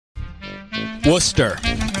Worcester.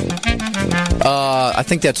 I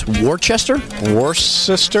think that's Worcester.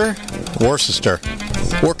 Worcester. Worcester.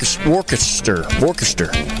 Worcester.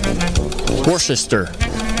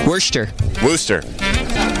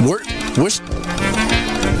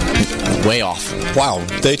 Way off. Wow,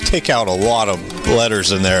 they take out a lot of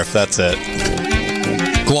letters in there if that's it.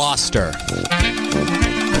 Gloucester.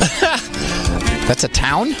 That's a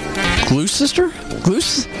town? Gloucester?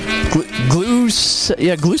 Gloucester?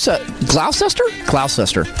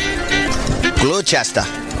 Gloucester.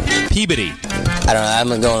 Peabody. I don't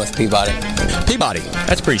know. I'm going with Peabody. Peabody.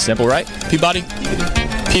 That's pretty simple, right? Peabody?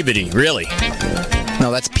 Peabody, really?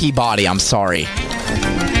 No, that's Peabody. I'm sorry.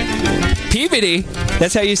 Peabody?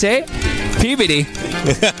 That's how you say it? Peabody.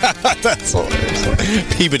 That's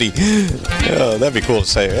hilarious. Peabody. Oh, that'd be cool to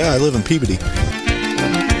say. Yeah, I live in Peabody.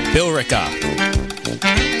 Billerica.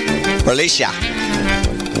 Alicia.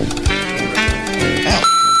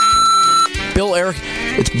 Bill Eric.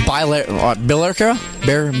 It's Billerica?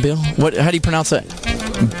 Bill? What? How do you pronounce that?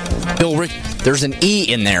 Bill Rick. There's an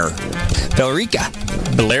E in there. Billerica.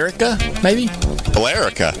 Billerica, maybe?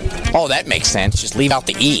 Billerica. Oh, that makes sense. Just leave out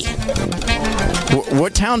the E.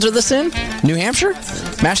 What towns are this in? New Hampshire?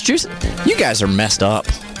 Massachusetts? You guys are messed up.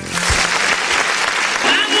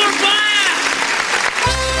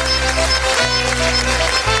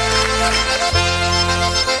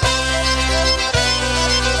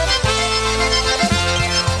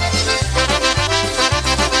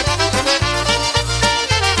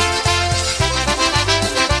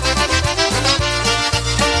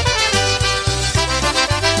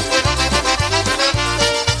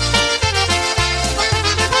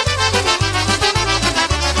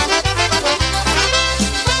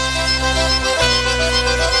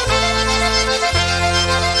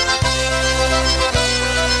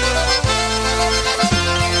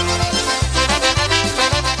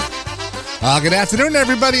 Good afternoon,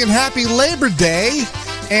 everybody, and happy Labor Day.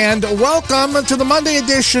 And welcome to the Monday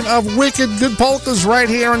edition of Wicked Good Polkas right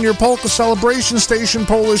here on your polka celebration station,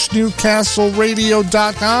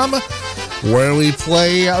 PolishNewcastleRadio.com, where we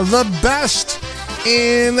play the best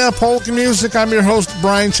in polka music. I'm your host,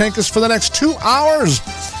 Brian Chenkus, for the next 2 hours,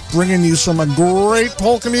 bringing you some great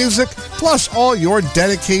polka music, plus all your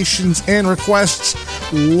dedications and requests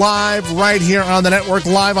live right here on the network,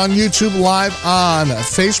 live on YouTube, live on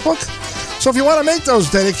Facebook. So if you want to make those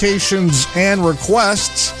dedications and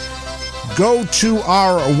requests, go to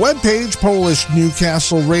our webpage,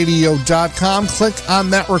 PolishNewcastleRadio.com. Click on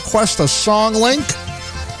that Request a Song link,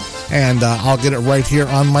 and I'll get it right here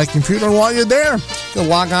on my computer. And while you're there, you'll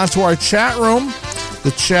log on to our chat room. The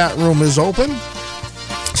chat room is open.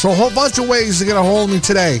 So a whole bunch of ways to get a hold of me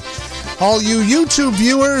today. All you YouTube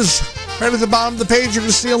viewers, right at the bottom of the page, you can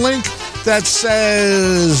see a link that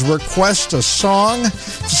says Request a Song.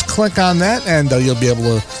 Just click on that, and you'll be able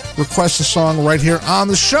to request a song right here on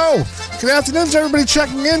the show. Good afternoon to everybody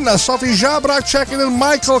checking in. Sophie Jabrak checking in.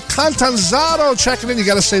 Michael Cantanzaro checking in. You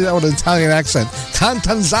got to say that with an Italian accent.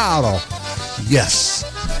 Cantanzaro. Yes.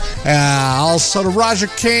 Also to Roger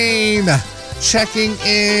Kane checking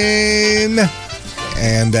in.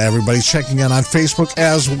 And everybody checking in on Facebook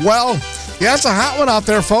as well. Yeah, it's a hot one out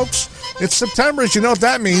there, folks. It's September, as you know what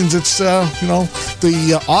that means. It's,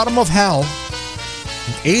 the autumn of hell.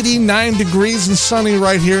 89 degrees and sunny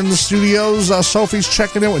right here in the studios. Sophie's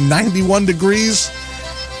checking in with 91 degrees.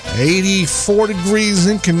 84 degrees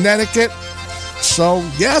in Connecticut. So,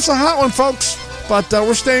 yeah, it's a hot one, folks. But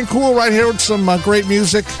we're staying cool right here with some great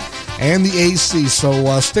music and the AC.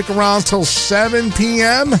 So stick around till 7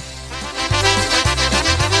 p.m.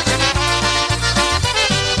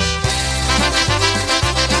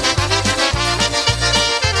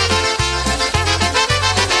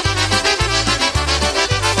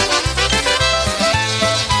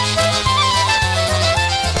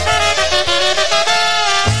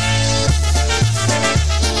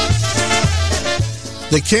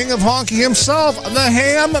 The king of honky himself, the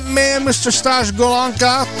ham man, Mr. Stash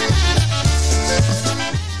Golanka.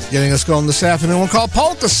 Getting us going this afternoon, one called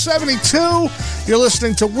Polka 72. You're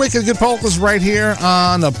listening to Wicked Good Polkas right here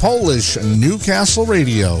on the Polish Newcastle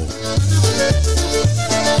Radio.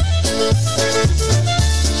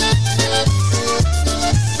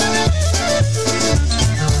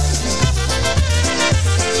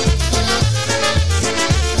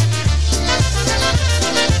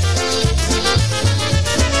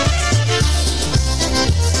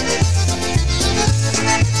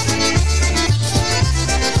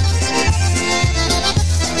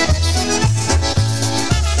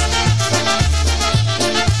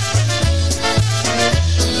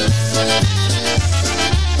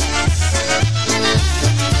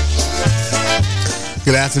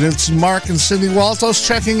 afternoon. It's Mark and Cindy Waltos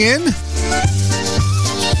checking in.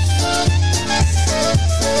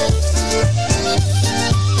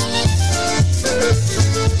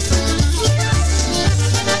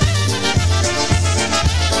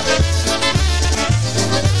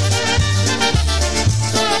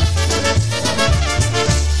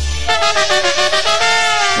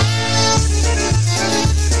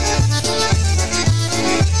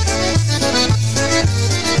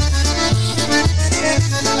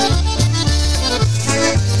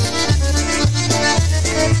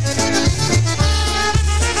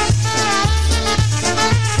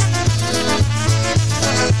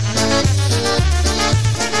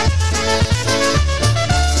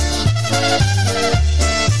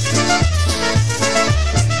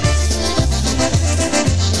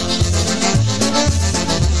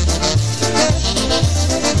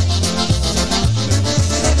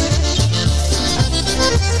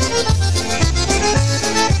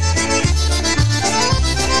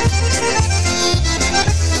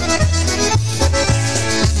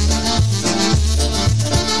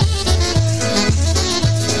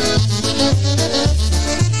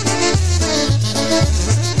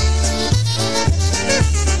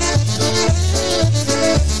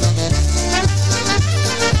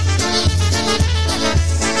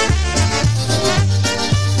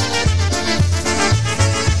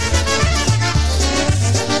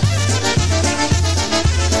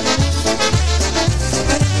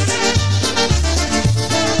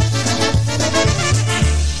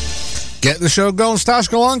 The show going. Stash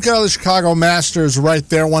Golonka, the Chicago Masters, right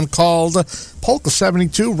there. One called Polka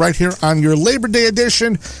 72, right here on your Labor Day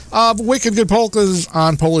edition of Wicked Good Polkas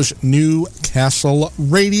on Polish Newcastle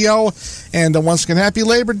Radio. And once again, happy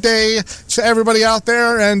Labor Day to everybody out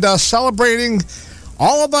there, and celebrating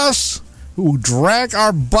all of us who drag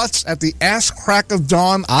our butts at the ass crack of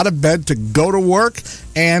dawn out of bed to go to work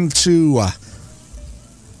and to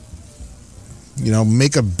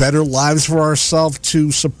make a better lives for ourselves,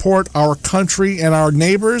 to support our country and our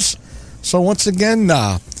neighbors. So once again,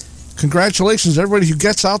 congratulations to everybody who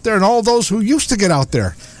gets out there and all those who used to get out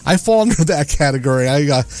there. I fall under that category.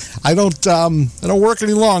 I don't work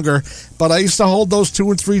any longer, but I used to hold those 2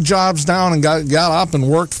 and 3 jobs down and got up and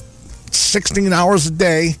worked 16 hours a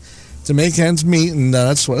day to make ends meet, and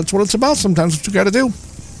that's what it's about. Sometimes what you got to do.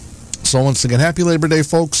 So once again, happy Labor Day,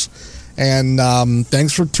 folks. And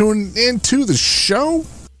thanks for tuning in to the show.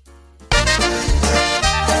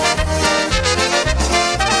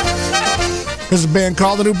 Here's a band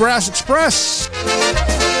called the New Brass Express.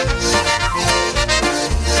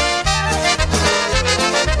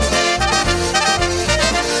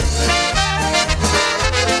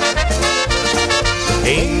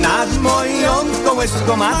 I nad moją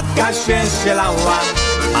kołyską matka się ścielała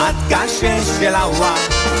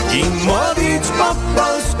i mówić po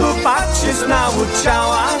polsku patrz się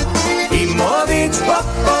nauczyła, i mówić po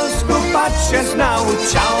polsku patrz się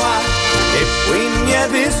nauczyła. I płynie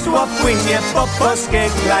Wisła, płynie po polskiej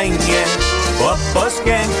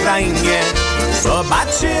krainie,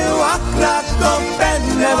 zobaczyła Kraków,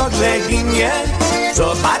 będę w ogóle ginie,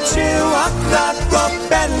 zobaczyła Kraków,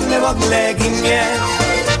 będę w ogóle ginie.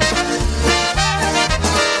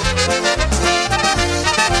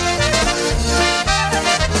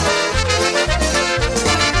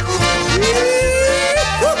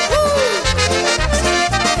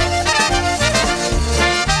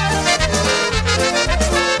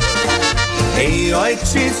 Hej,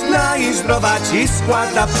 ojczyzna i zdrować i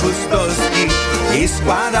składa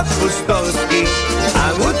pustowski,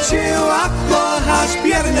 a uczyła kochać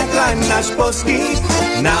pierne kraj nasz polski,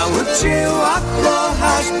 nauczyła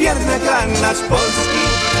kochać pierne kraj nasz polski.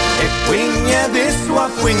 I płynie Wisła,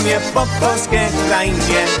 płynie po polskiej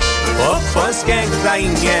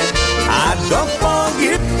krainie, a dopóki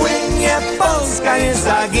płynie Polska nie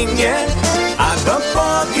zaginie, a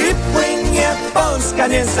dopóki płynie Polska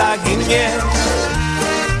nie zaginie.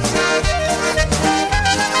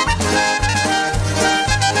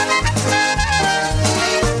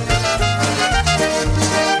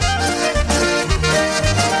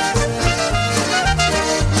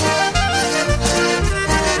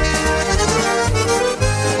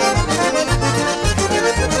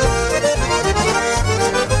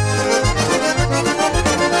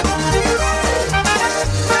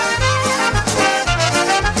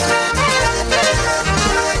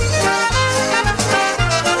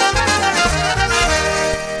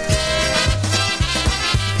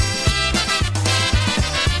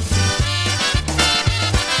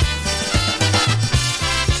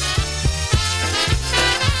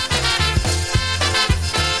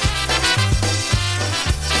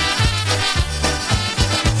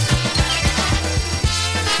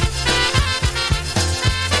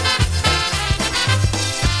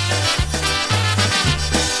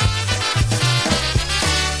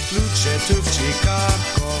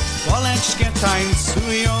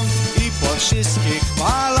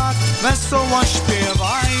 wesoło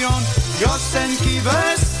śpiewają, piosenki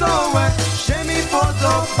wesołe się mi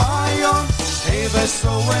podobają. Hej,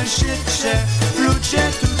 wesołe życie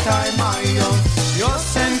ludzie tutaj mają,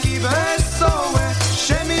 piosenki wesołe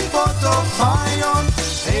się mi podobają.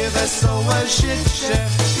 Hej, wesołe życie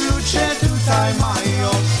ludzie tutaj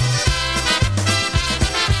mają.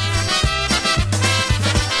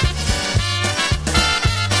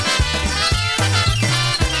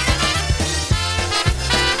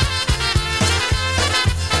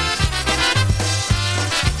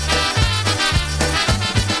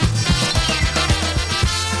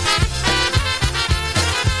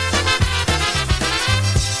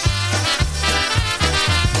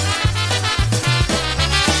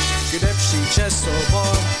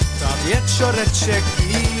 Wieczoreczek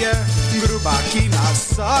bije, grubaki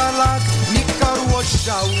na salach, nikt karło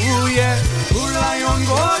żałuje, hulają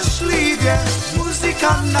głośliwie,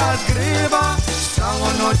 muzyka nagrywa, całą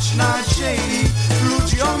noc nadziei,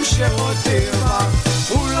 ludziom się odbywa.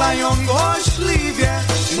 Hulają głośliwie,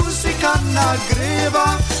 muzyka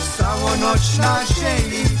nagrywa, całą noc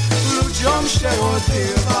nadziei, ludziom się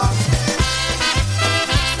odbywa.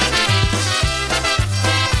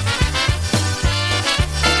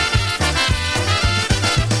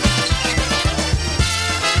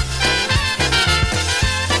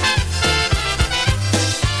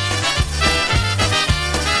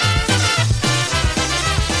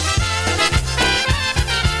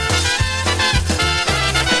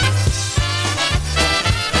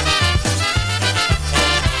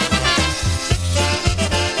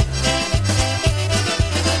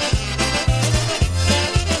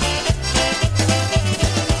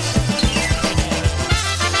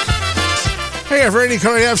 Hey, Randy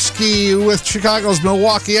Koryevsky with Chicago's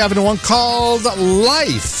Milwaukee Avenue, one called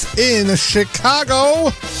Life in Chicago.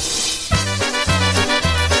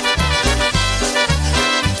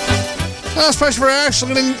 Especially for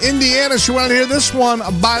Ashley in Indiana. She wanted to hear this one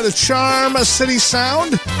by the Charm City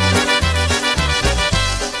Sound.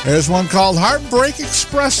 There's one called Heartbreak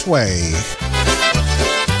Expressway.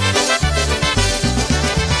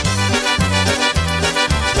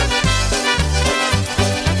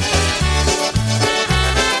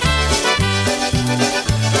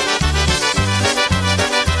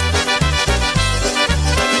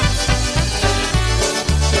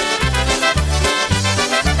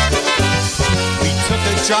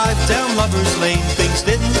 Drive down Lover's Lane, things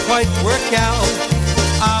didn't quite work out.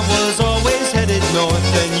 I was always headed north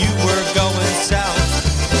and you were going south.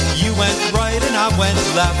 You went right and I went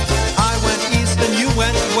left. I went east and you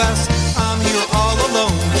went west. I'm here all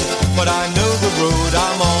alone, but I know the road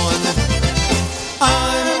I'm on.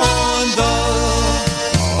 I'm on the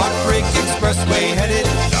Heartbreak Expressway, headed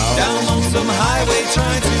down Lonesome Highway,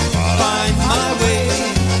 trying to find my way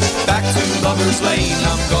back to Lover's Lane.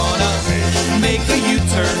 I'm gonna make a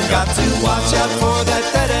U-turn, got to watch out for that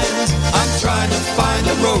dead end. I'm trying to find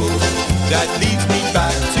the road that leads me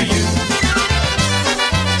back to you.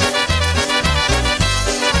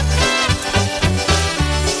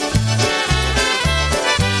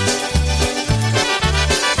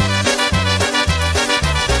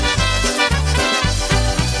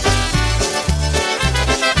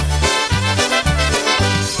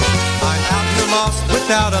 I'm out here lost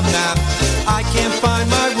without a map, I can't find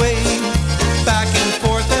my way. Back and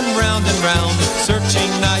forth and round,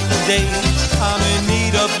 searching night and day. I'm in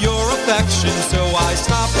need of your affection, so I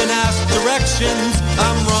stop and ask directions.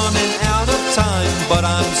 I'm running out of time, but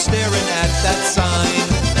I'm staring at that sign.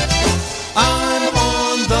 I'm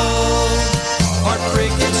on the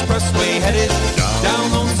Heartbreak Expressway, headed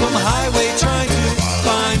down Lonesome Highway, trying to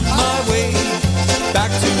find my way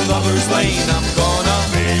back to Lover's Lane. I'm gonna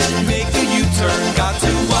make a U-turn, got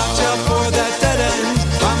to watch out for that dead end.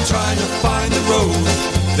 I'm trying to find the road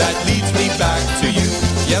that leads me back to you.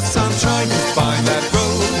 Yes, I'm trying to find that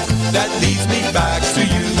road that leads me back to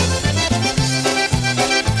you.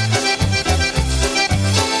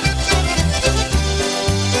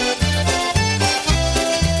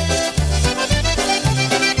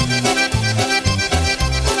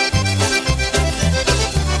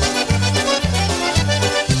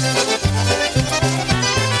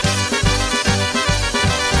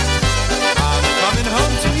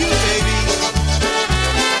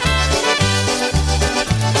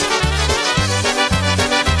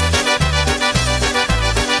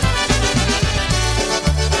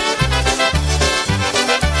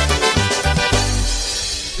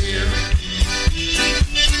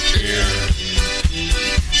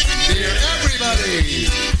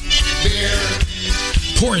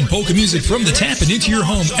 Pouring polka music from the tap and into your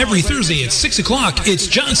home every Thursday at 6 o'clock. It's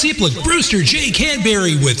John Seplick, Brewster J.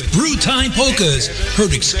 Cadbury with Brew Time Polkas.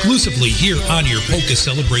 Heard exclusively here on your polka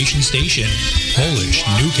celebration station, Polish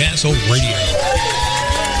Newcastle Radio.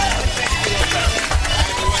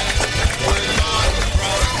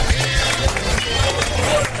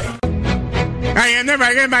 I am the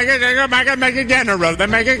Making General, the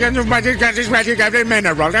Making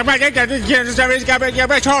Mineral, the Making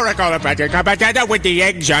Rhetorical, with the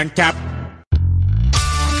eggs on top.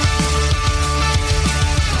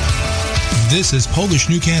 This is Polish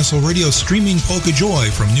Newcastle Radio streaming Polka Joy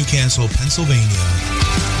from Newcastle, Pennsylvania.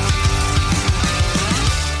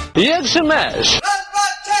 Yes,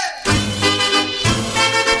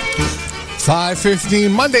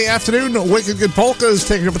 5:15 Monday afternoon. Wicked Good Polkas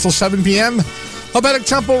taking up until 7 p.m. Helvetic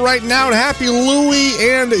Temple right now to Happy Louie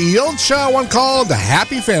and Yulcha, one called the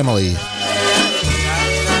Happy Family.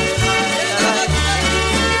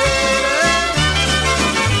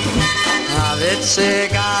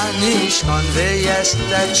 Cygani, skąd wy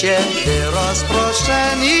jesteście? Wy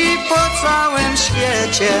rozproszeni po całym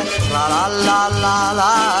świecie. La la la la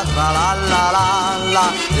la, la la la la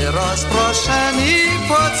la. Wy rozproszeni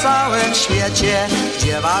po całym świecie.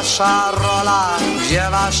 Gdzie wasza rola, gdzie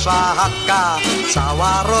wasza chatka?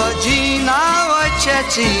 Cała rodzina,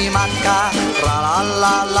 ojciec i matka. La la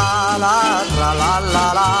la la la, la la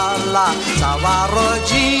la la la. Cała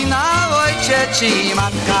rodzina, ojciec i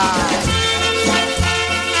matka.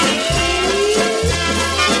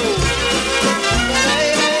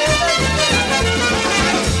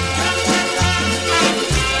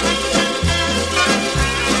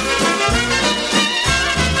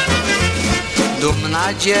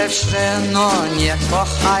 Dumna dziewczyno, nie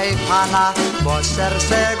kochaj pana, bo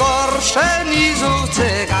serce gorsze niż u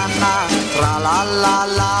cygana. Tra la la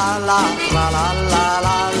la la, tra la la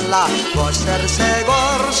la la, bo serce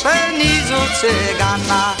gorsze niż u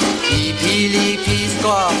cygana. I pili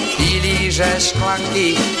piwko, pili że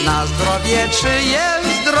szklanki, na zdrowie czyje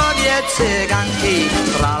zdrowie cyganki.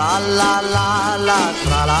 Tra la la la la,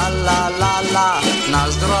 tra la la la la,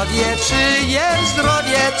 na zdrowie czyje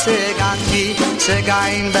zdrowie cyganki.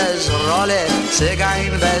 Cygań bez roli,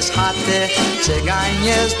 cygań bez chaty, cygań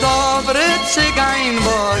jest dobry, cygań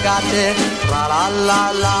bogaty. Tra la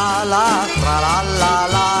la la la, tra la la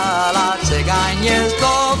la la, cygań jest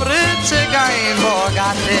dobry, cygań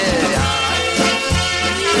bogaty.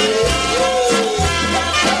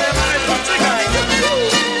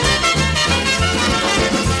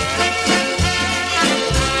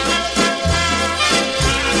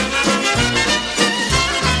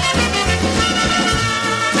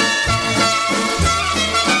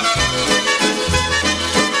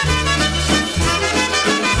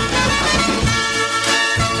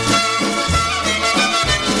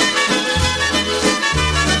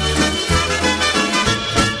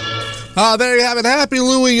 There you have it. Happy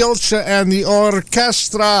Louie, Yulcha, and the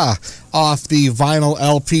Orchestra off the vinyl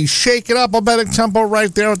LP. Shake It Up, Helvetic Tempo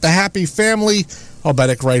right there with the Happy Family.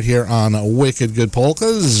 Helvetic right here on Wicked Good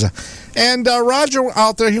Polkas. And Roger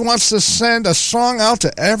out there, he wants to send a song out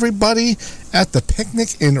to everybody at the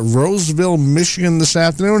picnic in Roseville, Michigan this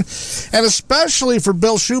afternoon. And especially for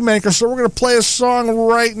Bill Shoemaker, so we're going to play a song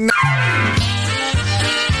right now.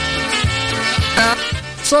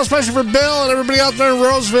 So especially for Bill and everybody out there in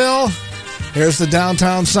Roseville. Here's the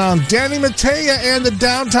Downtown Sound. Danny Matea and the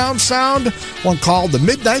Downtown Sound, one called the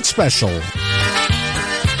Midnight Special.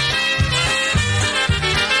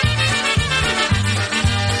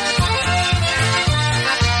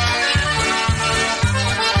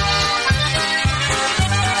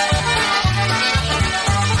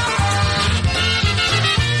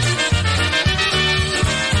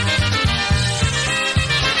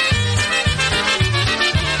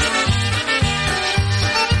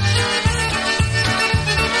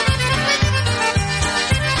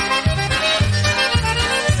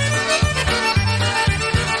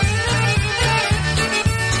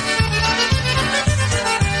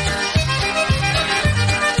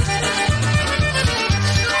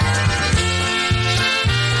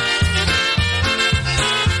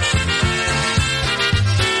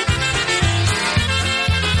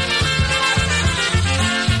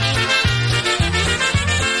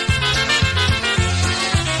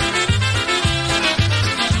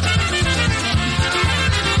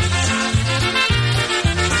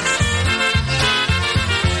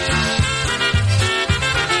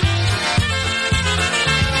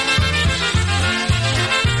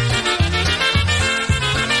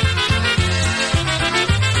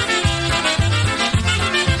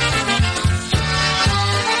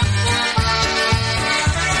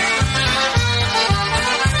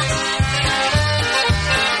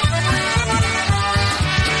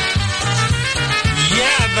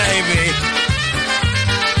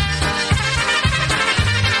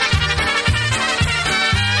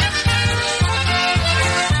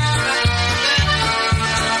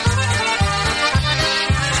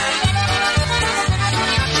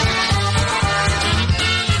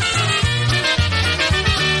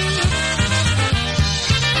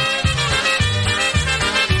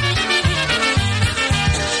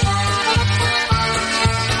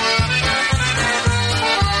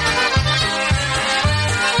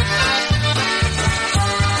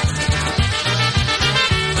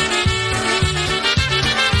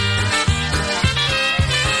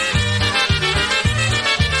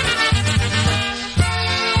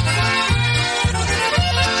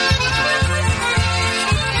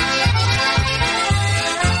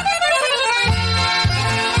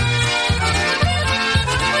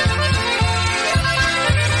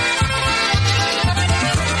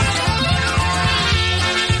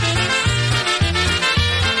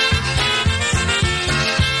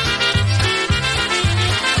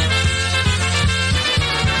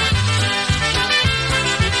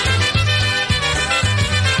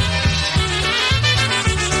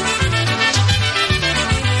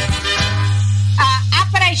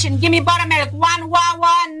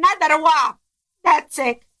 another walk. That's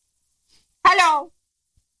it. Hello.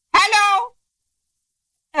 Hello.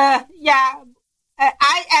 Yeah.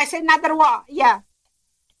 I say another walk. Yeah.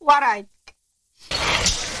 All right.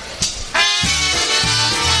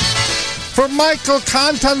 For Michael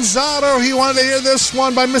Contanzaro, he wanted to hear this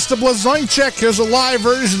one by Mr. Blazonczyk. Here's a live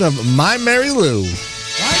version of My Mary Lou. Why'd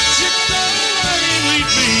you go away and leave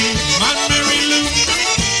me, my Mary Lou?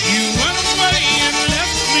 You went away and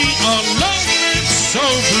left me alone and so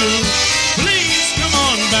blue. Please come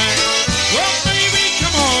on back. Oh, baby,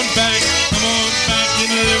 come on back. Come on back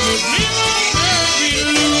and live with me, my Mary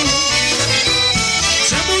Lou.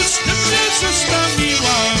 Czemu sztywnie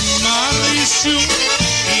zostawiła Marysiu?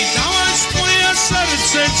 I dałaś moje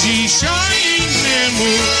serce dzisiaj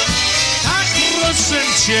innemu. Tak proszę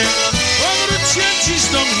cię, powróć dziś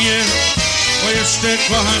do mnie, bo jeszcze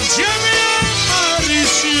kocham ciebie,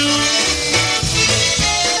 Marysiu.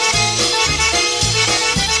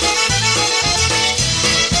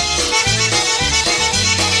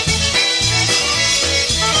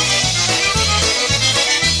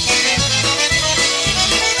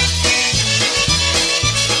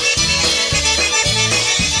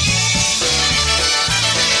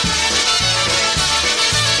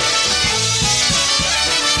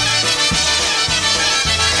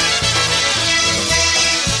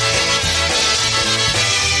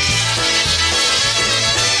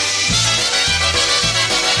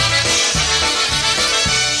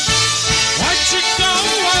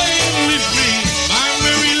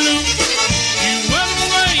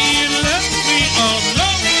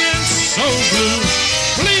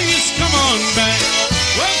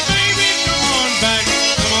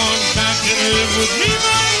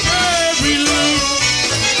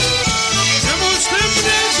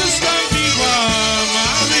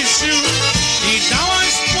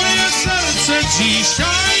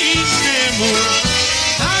 Dzisiaj innemu,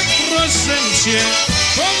 tak proszę cię,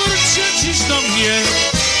 powróćcie dziś do mnie,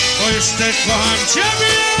 bo jeszcze kocham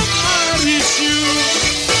ciebie, Marysiu.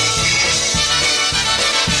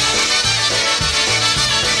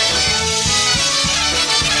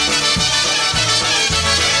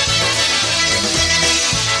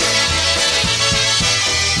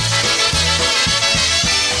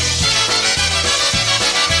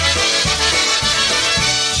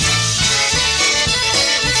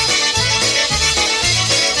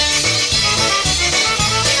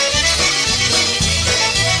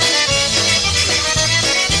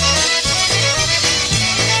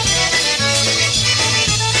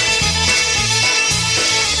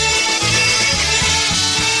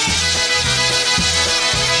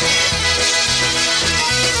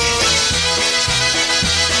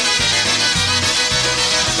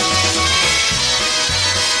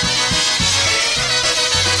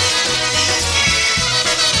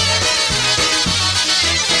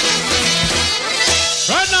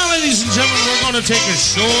 To take a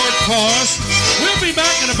short pause. We'll be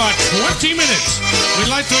back in about 20 minutes. We'd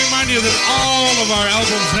like to remind you that all of our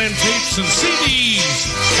albums and tapes and CDs,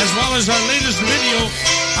 as well as our latest video,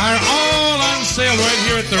 are all on sale right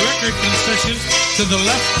here at the record concession to the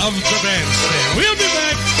left of the bandstand. We'll be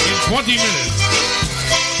back in 20 minutes.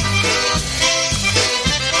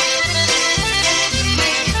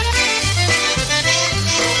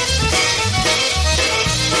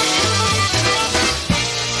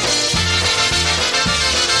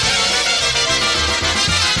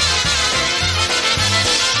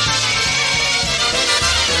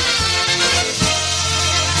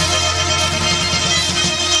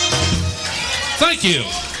 Thank you.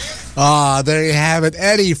 There you have it.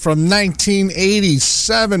 Eddie from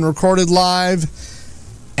 1987, recorded live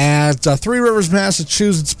at Three Rivers,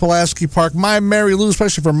 Massachusetts, Pulaski Park. My Mary Lou,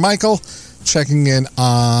 especially for Michael, checking in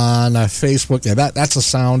on Facebook. Yeah, that's a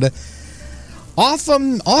sound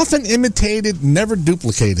often imitated, never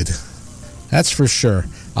duplicated. That's for sure.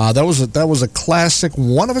 That was a classic,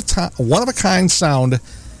 one of a kind sound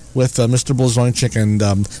with Mr. Blazonczyk and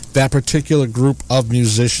that particular group of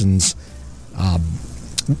musicians.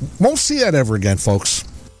 Won't see that ever again, folks.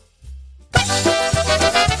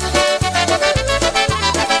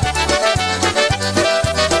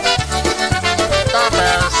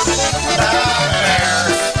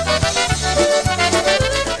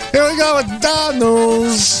 Here we go with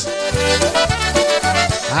Donald's.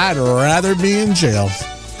 I'd rather be in jail.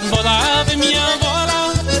 Wolałbym ja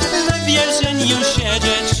wola we więzieniu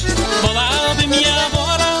siedzieć. Wolałbym ja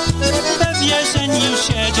wola we więzieniu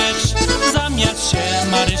siedzieć. Zamiast się,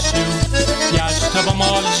 Marysiu, ja z tobą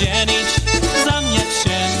ożenić. Zamiast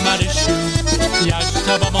się, Marysiu, ja z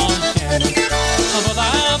tobą ożenić.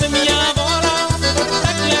 Wolałbym ja wola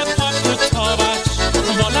tak lepo gotować.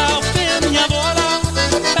 Wolałbym ja wola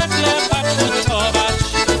tak lepo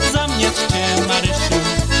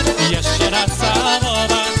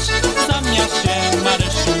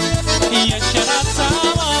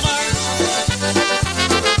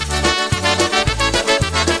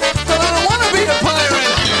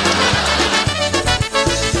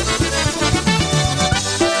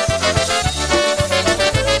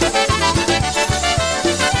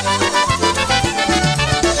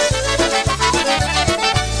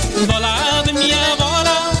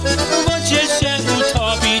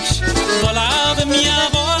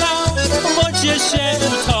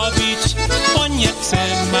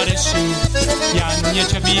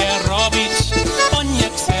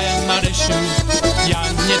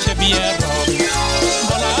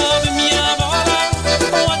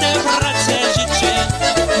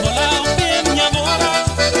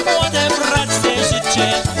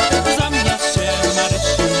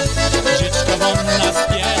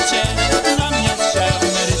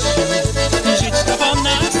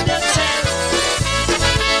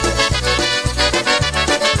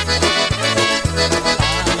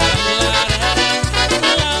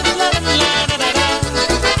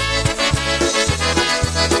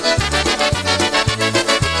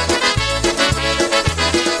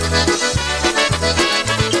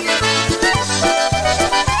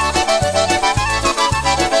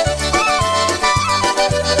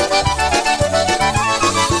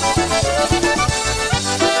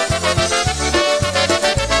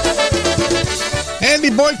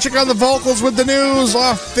Andy Boychuk on the vocals with the news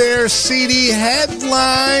off their CD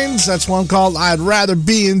Headlines. That's one called I'd Rather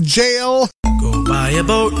Be in Jail. Go buy a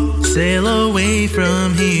boat, sail away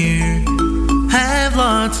from here. Have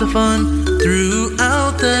lots of fun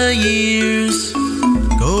throughout the years.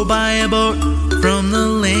 Go buy a boat, from the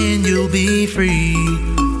land you'll be free.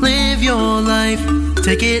 Live your life,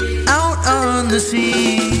 take it out on the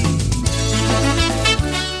sea.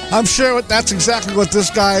 I'm sure that's exactly what this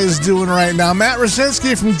guy is doing right now. Matt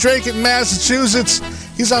Rosinski from Drake in Massachusetts.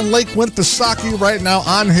 He's on Lake Winnipesaukee right now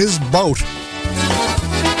on his boat.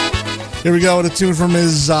 Here we go with a tune from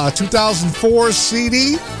his 2004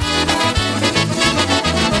 CD. I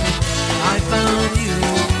found you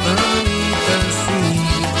beneath the sea.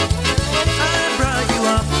 I brought you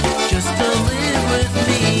up just to live with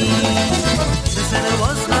me. They said it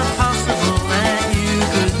was not possible that you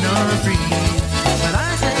could not breathe. But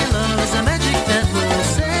I say love is a magic that will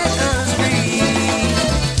set us free.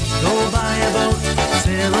 Go buy a boat,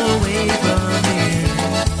 sail away from here.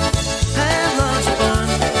 Have lots of fun,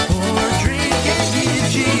 or drink and give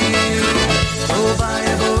cheer. Go buy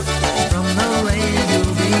a boat, from the land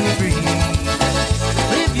you'll be free.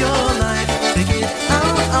 Live your life, take it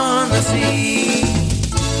out on the sea.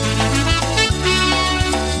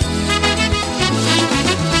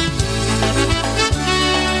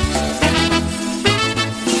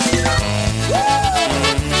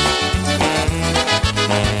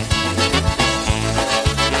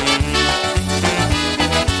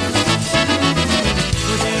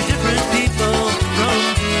 Different people from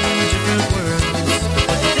two different worlds.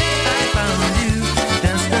 The day I found you,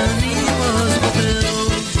 destiny was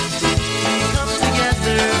fulfilled. We come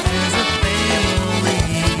together as a family,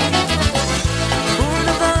 born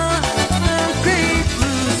of the great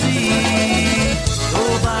blue sea. Go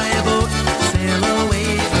buy a boat, sail away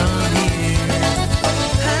from here.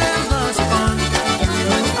 Have lots of fun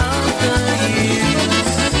throughout the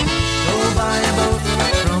years. Go buy a boat,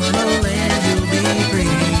 from the land you'll be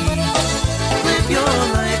free. Live your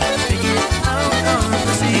life, take it out on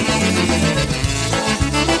the sea.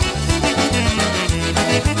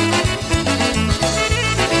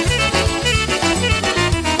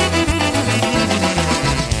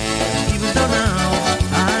 Even though now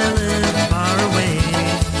I live far away,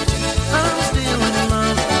 I'm still in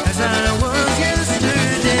love as I was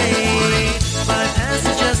yesterday. My past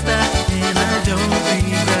is just that, and I don't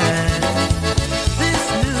regret. This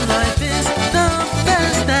new life is the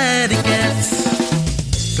best that it gets.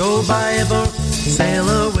 Go buy a boat, sail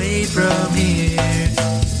away from here.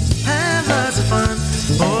 Have lots of fun,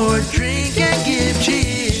 or drink and give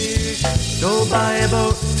cheer. Go buy a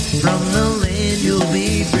boat, from the land you'll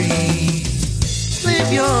be free.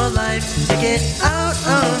 Live your life, take it out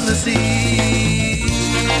on the sea.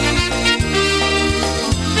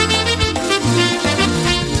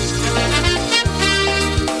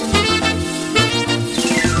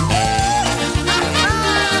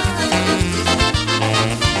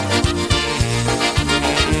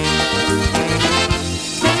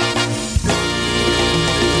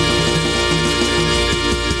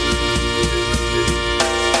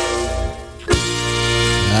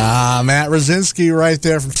 Matt Rosinski right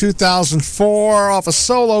there from 2004 off a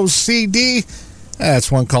solo CD.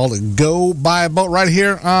 That's one called Go Buy a Boat right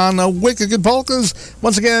here on Wicked Good Polkas.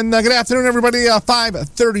 Once again, good afternoon, everybody.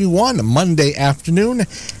 5:31 Monday afternoon.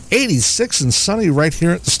 86 and sunny right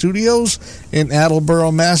here at the studios in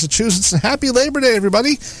Attleboro, Massachusetts. Happy Labor Day,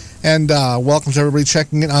 everybody. And welcome to everybody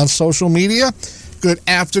checking in on social media. Good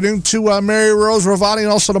afternoon to Mary Rose Ravati and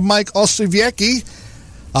also to Mike Oseviecki.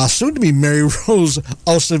 Soon to be Mary Rose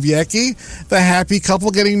Oseviecki, the happy couple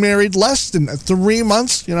getting married less than 3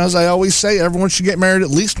 months. You know, as I always say, everyone should get married at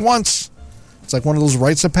least once. It's like one of those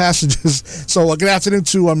rites of passages. So good afternoon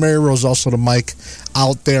to Mary Rose, also to Mike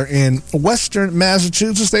out there in Western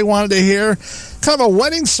Massachusetts. They wanted to hear kind of a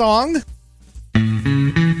wedding song.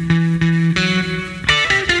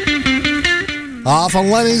 Off of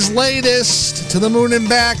Lenny's latest, To the Moon and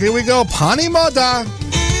Back. Here we go, Pani Moda.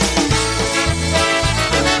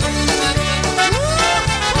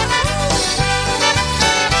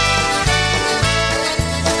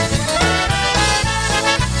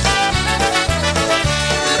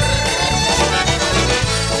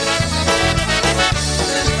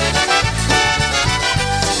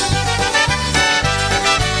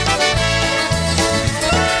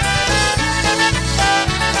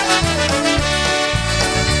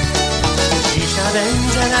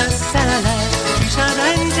 Cisza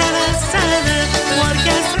będzie wesele,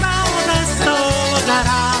 orkiestra wesoło gra.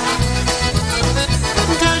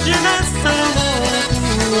 Będzie wesoło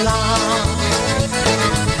hula.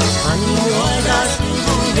 Ani młoda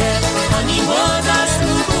ślubuje, ani młoda ślubuje.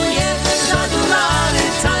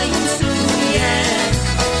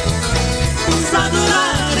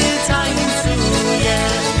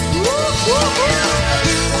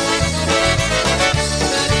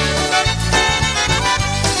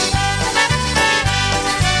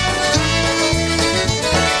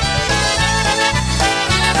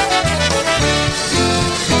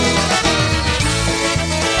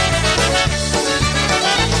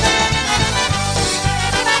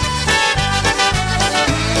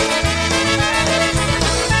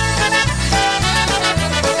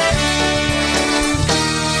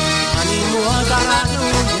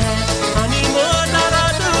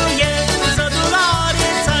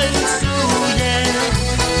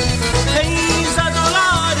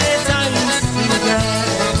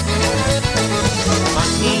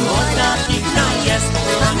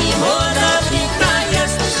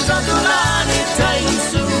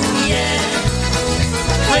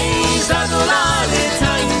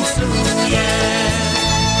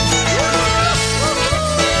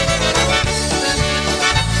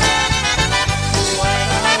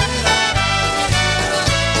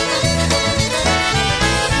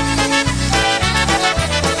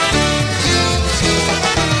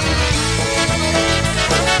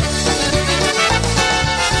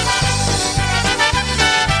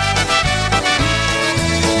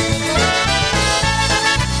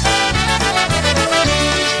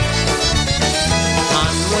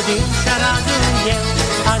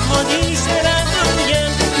 dziś raduje,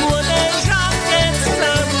 młode żony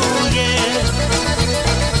całuje.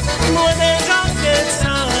 Młode żony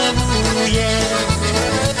całuje.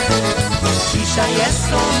 Dzisiaj jest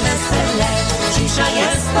to wesele, dzisiaj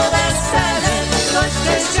jest to wesele,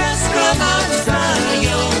 goście się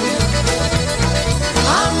zgromadzają,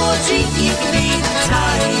 a młodzi ich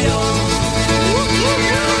witają.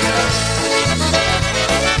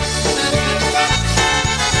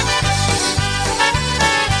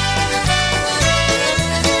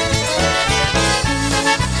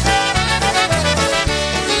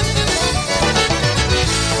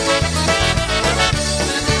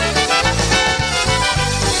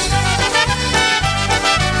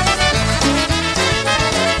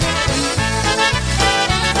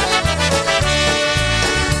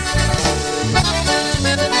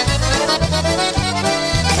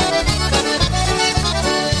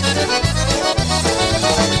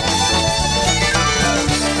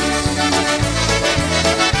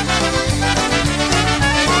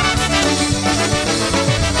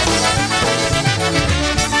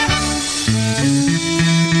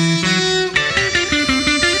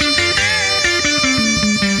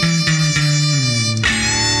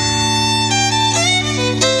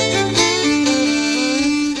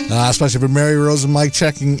 Especially for Mary Rose and Mike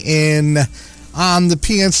checking in on the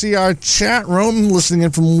PNCR chat room, listening in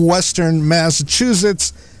from Western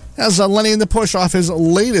Massachusetts, as Lenny and the Push off his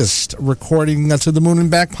latest recording, To the Moon and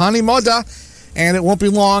Back, Pani Moda, and it won't be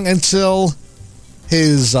long until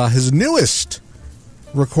his newest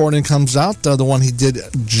recording comes out, the one he did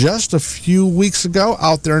just a few weeks ago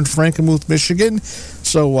out there in Frankenmuth, Michigan.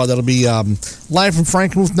 So that'll be live from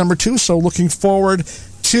Frankenmuth number 2, so looking forward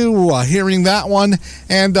to hearing that one.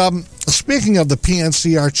 And speaking of the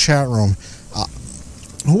PNCR chat room,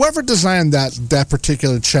 whoever designed that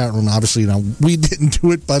particular chat room, obviously, we didn't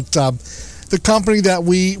do it, but the company that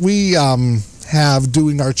we have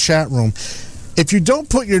doing our chat room, if you don't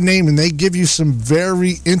put your name in, they give you some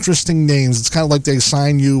very interesting names. It's kind of like they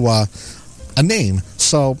assign you a name.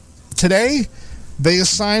 So today, they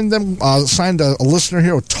assigned a listener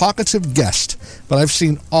here a talkative guest, but I've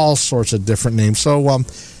seen all sorts of different names. So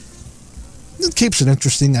it keeps it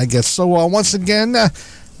interesting, I guess. So once again,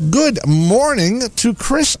 good morning to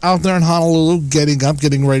Chris out there in Honolulu,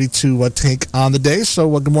 getting ready to take on the day.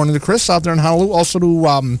 So good morning to Chris out there in Honolulu. Also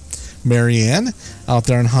to Marianne out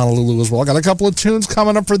there in Honolulu as well. Got a couple of tunes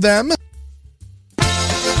coming up for them.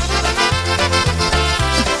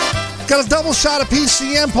 Got a double shot of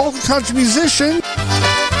PCM, Polka Country Musician.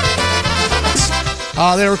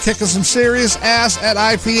 They were kicking some serious ass at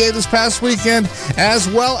IPA this past weekend, as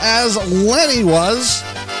well as Lenny was.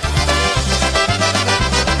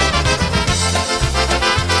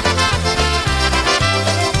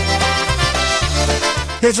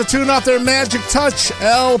 Here's a tune off their Magic Touch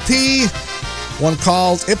LP, one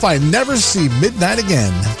called If I Never See Midnight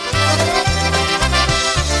Again.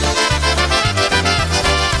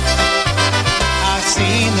 I've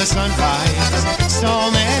seen the sunrise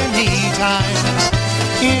so many times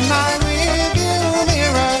in my rearview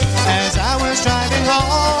mirror as I was driving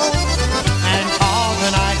home, and all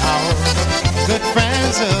the night out, good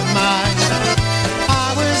friends of mine.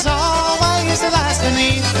 I was always the last to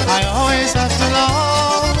leave, I always left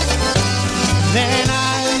alone. Then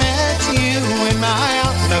I met you and my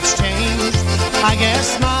outlook's changed. I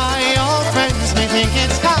guess my old friends may think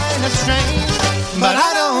it's kind of strange, but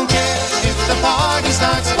I don't care if the party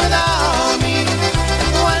starts without me.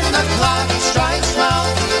 When the clock strikes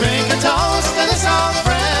 12, drink a toast to this old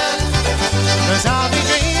friend, 'cause I'll be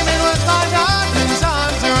dreaming with my darling's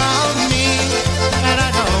arms around me. And I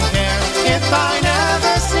don't care if I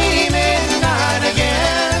never see midnight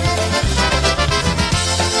again.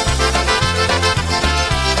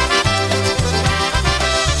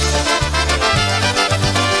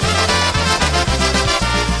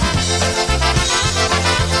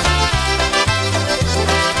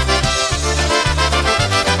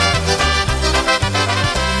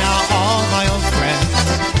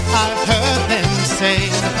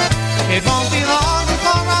 It won't be long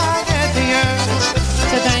before I get the urge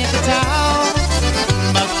to thank the town,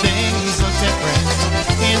 but things look different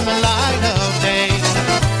in the light of day.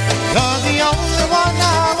 You're the only one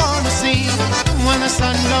I want to see when the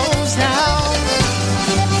sun goes down.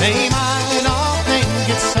 They might all think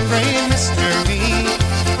it's some great mystery,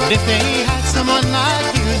 but if they had someone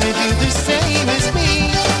like you, they'd do the same as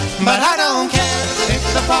me. But I don't care if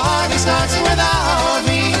the party starts without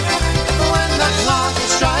me. When the clock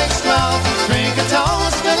strikes 12, drink a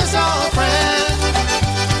toast to this old friend,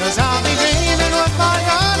 'cause I'll be dreaming with my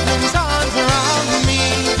darling's arms around me.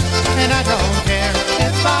 And I don't care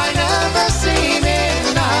if I never see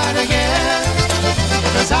midnight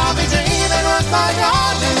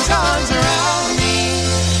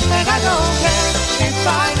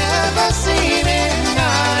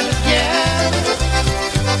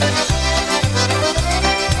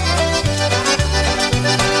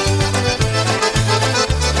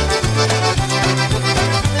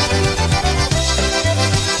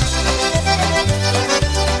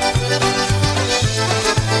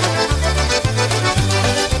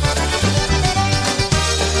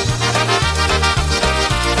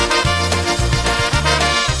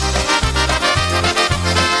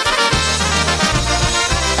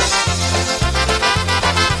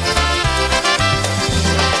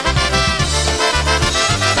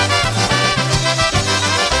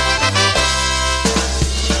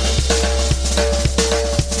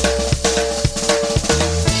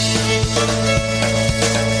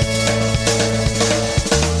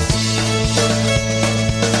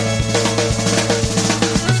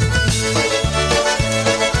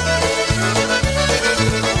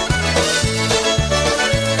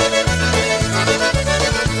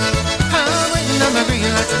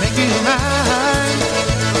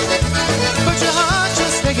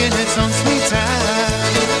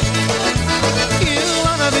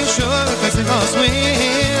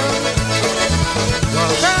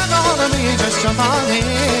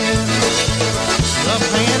falling. The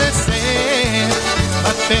plan is set,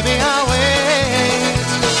 but baby, I'll wait.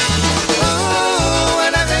 Ooh,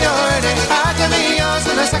 whenever you're ready, I can be yours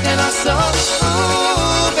in a second or so.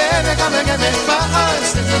 Ooh, baby, come and get me. My heart's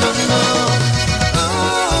sitting on the moon.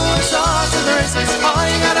 Ooh, it's all to the races. All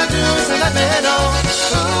you gotta do is let me know.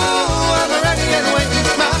 Ooh, I'm ready and waiting.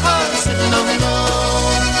 My heart's sitting on the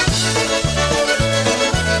moon.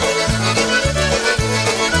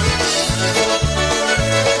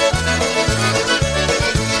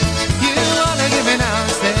 You wanna give me now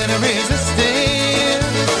instead of resisting.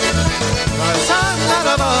 'Cause I'm not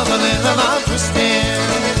above a little I'm twisting.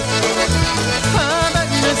 But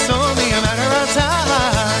it's only a matter of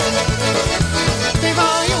time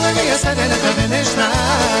before you and me are standing at the finish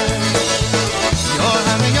line. You're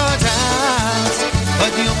having your doubts,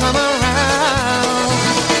 but you'll come around.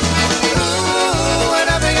 Ooh,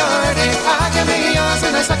 whenever you're ready, I can be yours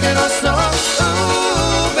in a second or so.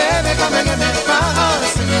 Ooh, baby, come and get me. My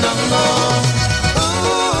heart's sitting on the moon.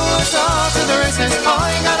 Ooh, it's all to the races. All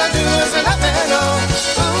you gotta do is let me know.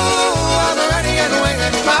 Ooh, I'm ready and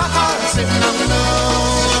waiting. My heart's sitting on the moon.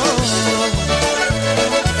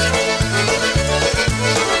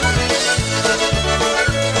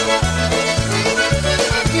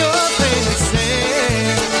 You're playing it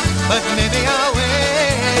safe, but maybe I'll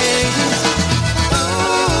wait.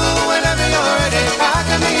 Ooh, whenever you're ready, I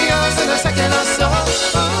can be yours in a second or so.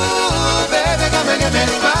 Ooh, baby, come and get me.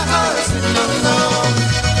 My heart's sitting on the moon.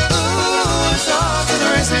 Ooh, it's all to the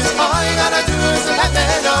races. All you gotta do is let me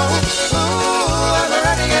know. Ooh, I'm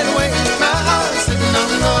ready and waiting. My heart's sitting on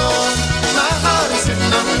the moon. My heart's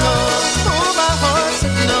sitting on the moon. Ooh, my heart's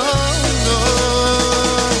sitting on the moon.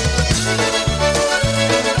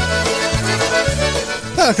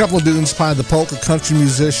 A couple of Dunes by the polka country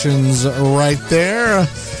musicians right there.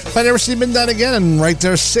 If I never see been done again, and right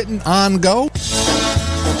there sitting on go.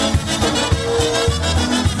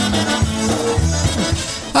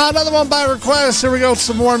 Another one by request. Here we go.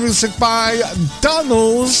 Some more music by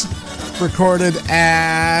Dunnels, recorded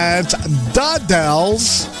at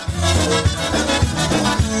Duddell's.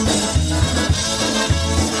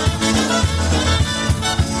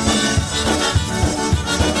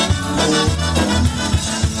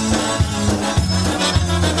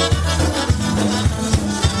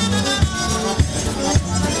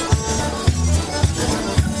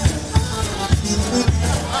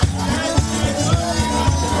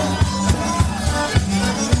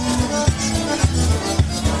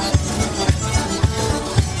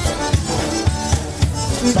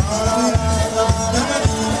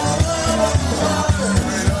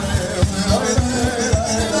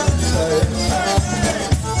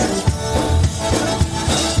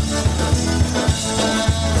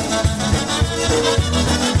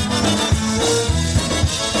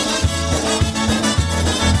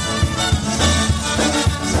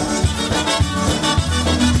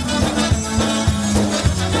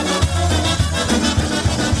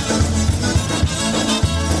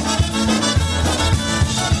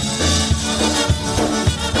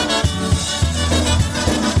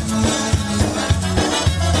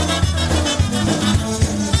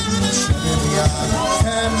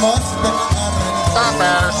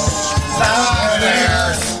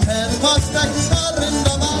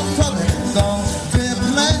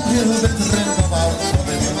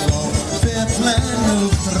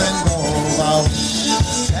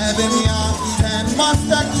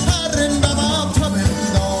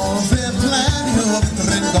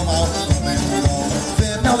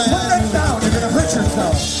 Now put that down, you're gonna hurt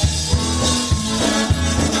yourself.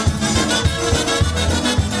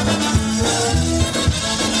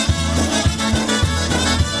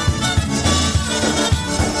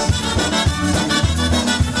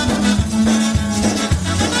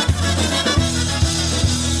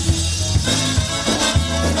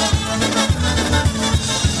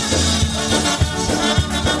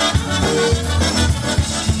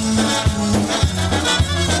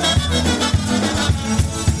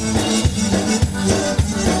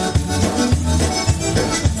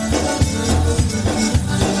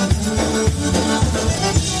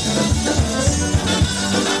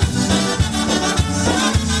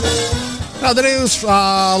 Now the news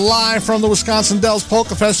live from the Wisconsin Dells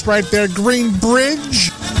Polka Fest right there, Green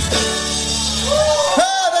Bridge.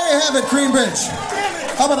 Ah, there you have it, Green Bridge.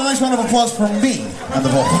 How about a nice round of applause for me on the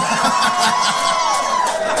vocal?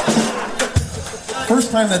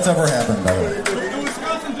 First time that's ever happened, by the way.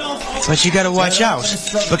 But you gotta watch out,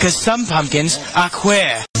 because some pumpkins are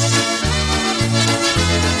queer.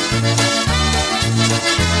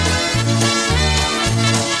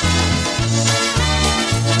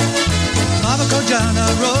 Mama go down,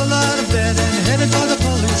 I roll out of bed. bed and headed for the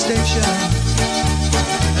police station.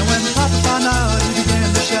 And when Papa found out, he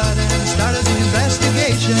began to shout and started the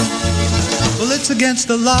investigation. Well, it's against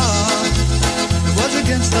the law. It was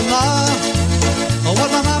against the law. Oh,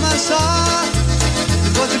 what my mama saw,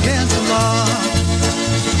 it was against the law.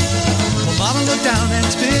 Well, Mama looked down and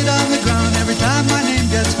spit on the ground every time my name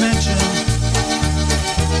gets mentioned.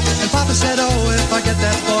 And Papa said, oh, if I get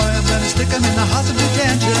that boy, I'm gonna stick him in the house of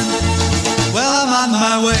detention. Well, I'm on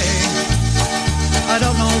my way. I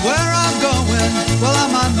don't know where I'm going. Well,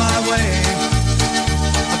 I'm on my way.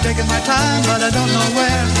 I'm taking my time, but I don't know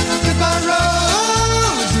where. Goodbye,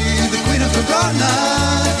 Rosie, the queen of Corona.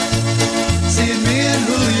 Seeing me and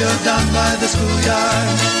Julio down by the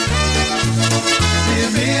schoolyard.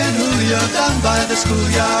 Seeing me and Julio down by the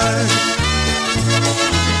schoolyard.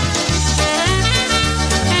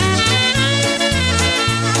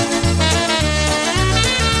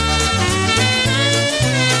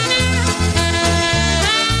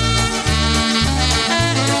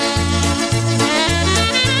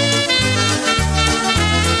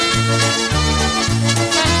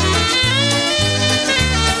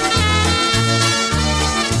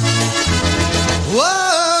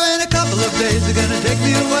 They're gonna take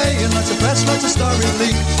me away and let's the press, let's the story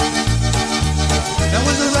leak. And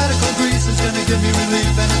with the radical grease, it's gonna give me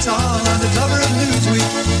relief, and it's all on the cover of Newsweek.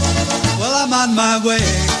 Well, I'm on my way.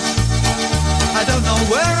 I don't know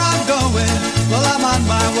where I'm going. Well, I'm on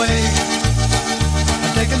my way.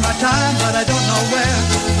 I'm taking my time, but I don't know where.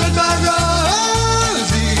 Goodbye,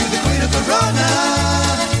 Rosie, the queen of Corona.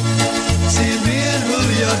 Seeing me and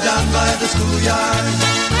Julio down by the schoolyard.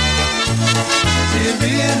 Seeing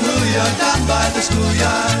me and Julio down by the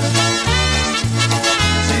schoolyard.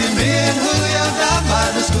 Seeing me and Julio down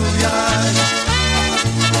by the schoolyard.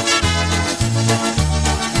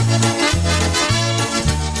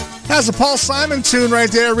 That's a Paul Simon tune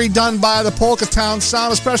right there, redone by the Polka Town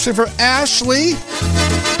Sound, especially for Ashley.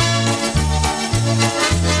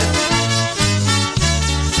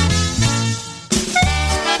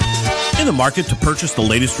 In the market to purchase the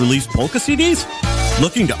latest released polka CDs?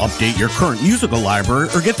 Looking to update your current musical library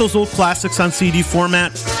or get those old classics on CD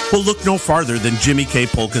format? Well, look no farther than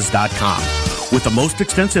JimmyKPolkas.com. With the most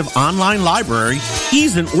extensive online library,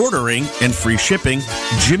 ease in ordering, and free shipping,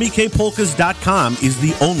 JimmyKPolkas.com is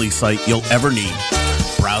the only site you'll ever need.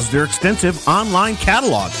 Browse their extensive online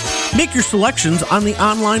catalog. Make your selections on the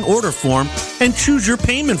online order form and choose your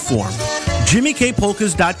payment form.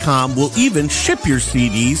 JimmyKPolkas.com will even ship your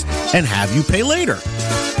CDs and have you pay later.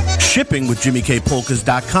 Shipping with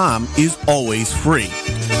JimmyKPolkas.com is always free.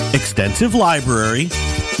 Extensive library,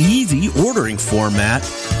 easy ordering format,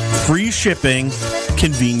 free shipping,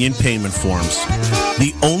 convenient payment forms.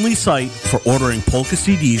 The only site for ordering polka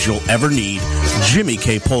CDs you'll ever need,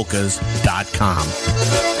 JimmyKPolkas.com.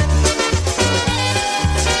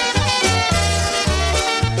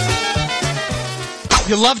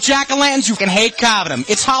 You love jack-o'-lanterns, you can hate carving them.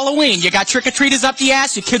 It's Halloween. You got trick-or-treaters up the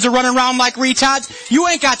ass, your kids are running around like retards. You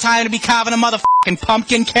ain't got time to be carving a motherfucking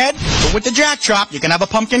pumpkin, kid. But with the Jack Chop, you can have a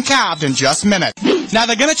pumpkin carved in just a minute. Now,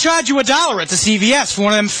 they're gonna charge you $1 at the CVS for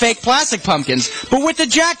one of them fake plastic pumpkins. But with the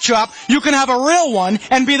Jack Chop, you can have a real one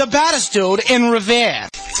and be the baddest dude in Revere.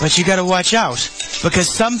 But you gotta watch out, because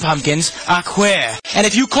some pumpkins are queer. And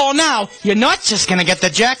if you call now, you're not just gonna get the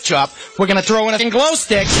Jack Chop. We're gonna throw in a glow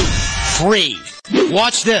stick free.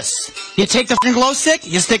 Watch this. You take the glow stick,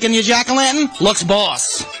 you stick in your jack-o'-lantern, looks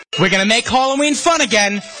boss. We're gonna make Halloween fun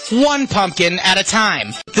again, one pumpkin at a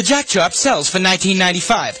time. The Jack Chop sells for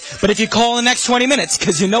 $19.95, but if you call in the next 20 minutes,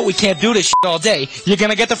 because you know we can't do this shit all day, you're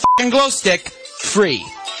gonna get the glow stick free.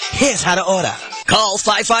 Here's how to order. Call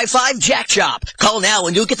 555-JACK-CHOP. Call now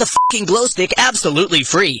and you'll get the glow stick absolutely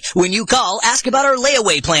free. When you call, ask about our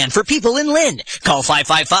layaway plan for people in Lynn. Call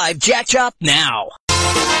 555-JACK-CHOP now.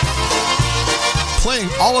 Playing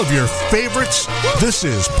all of your favorites, this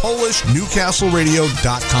is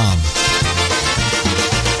PolishNewcastleRadio.com.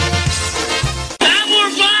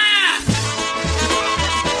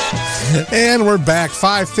 And we're back,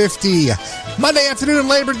 5:50. Monday afternoon,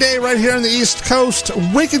 Labor Day, right here on the East Coast.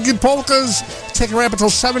 Wicked Good Polkas. Taking right up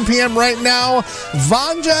until 7 p.m. right now.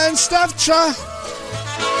 Vanja and Stefcha.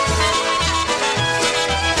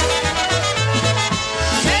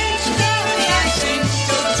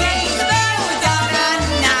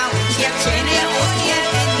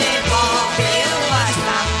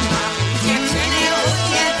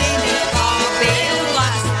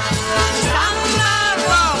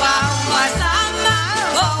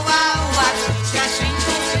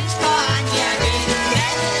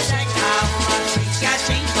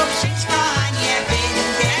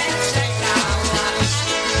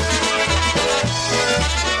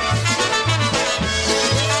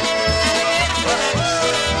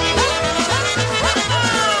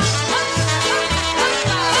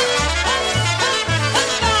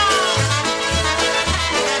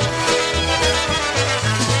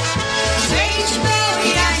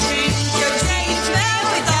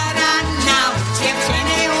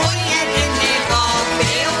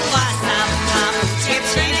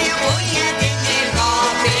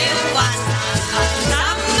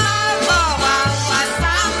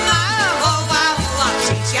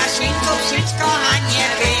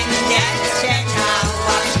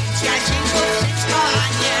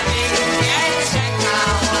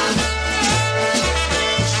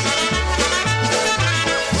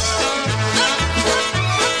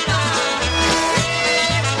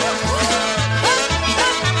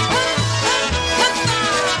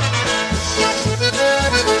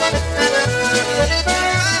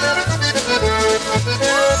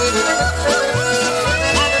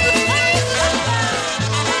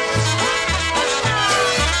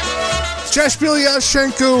 Jeshbil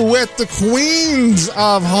Yashenko with the Queens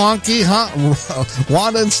of Honky,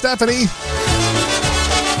 Wanda and Stephanie.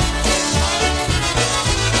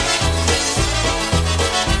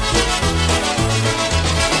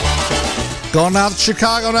 Going out to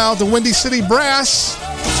Chicago now, the Windy City Brass.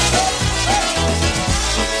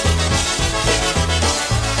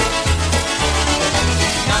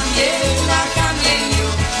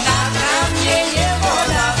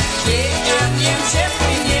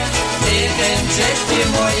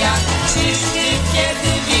 Moja, czyż ty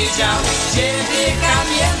kiedy widział, kiedy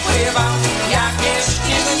kamień pływał, jakież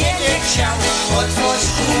ty mnie nie chciał, bo coś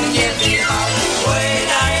u mnie bywał. Oj,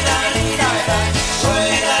 daj, daj, daj, daj,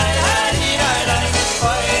 oj, daj, daj, daj, daj,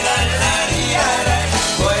 oj, daj, daj, daj, daj,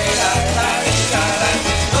 oj, daj, daj, daj, daj,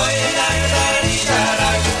 oj, daj, daj, daj,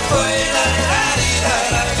 daj, oj, daj, daj, daj,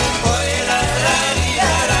 daj, oj, daj, daj,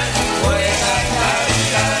 daj, daj, oj, daj, daj,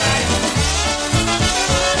 daj, daj.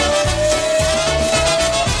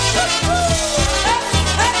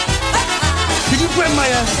 Grab my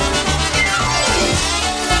ass.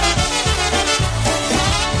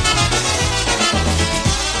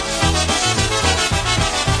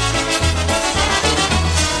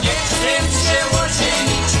 Nie chcę się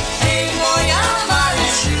ożenić, ej moja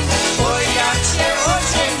Marysiu, bo jak się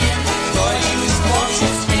ożenię, to już po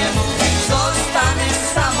wszystkiemu zostanę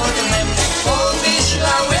samotnym.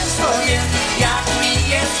 Pomyślałem sobie, jak mi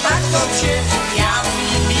jest tak dobrze, jak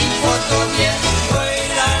mi po tobie. Oj,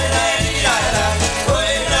 daj, daj, daj, daj,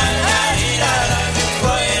 oj, daj, daj, daj, daj,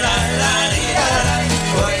 oj, daj, daj, daj, daj,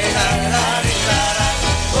 oj, daj, daj, daj, daj,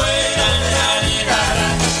 oj, daj, daj, daj,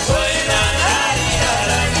 daj, oj, daj, daj, daj,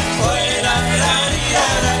 daj, oj, daj, daj,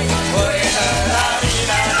 daj, daj, oj, daj, daj, daj,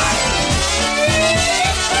 daj.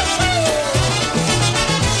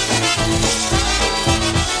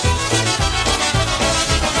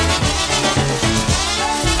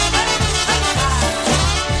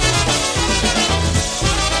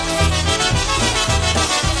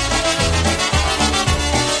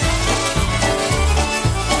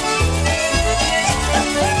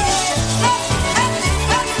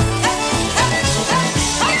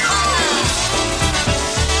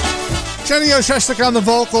 Jenny Oshestak on the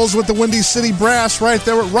vocals with the Windy City Brass right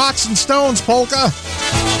there with Rocks and Stones polka.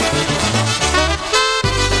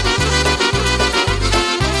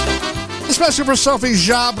 Especially for Sophie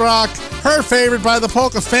Jabrock, her favorite by the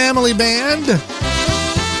Polka Family Band.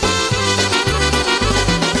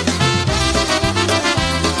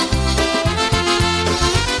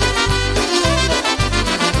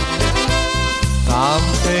 Z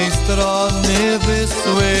tamtej strony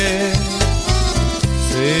Wysły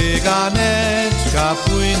cyganeczka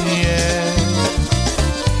płynie.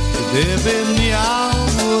 Gdybym miał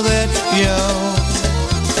wódeczkę,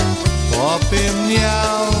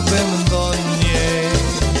 popymiałbym do niej.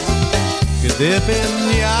 Gdybym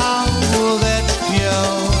miał wódeczkę,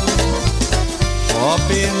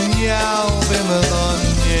 popymiałbym do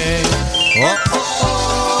niej. O, o, o,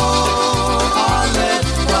 ale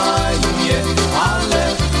fajnie, ale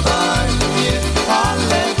fajnie,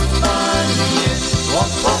 ale fajnie. O,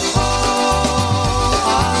 o, o,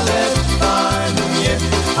 ale fajnie,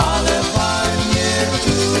 ale fajnie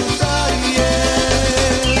tutaj jest.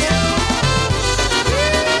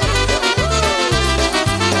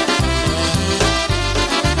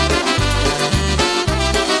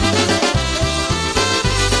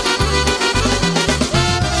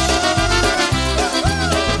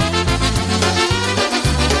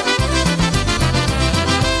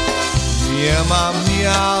 Nie mam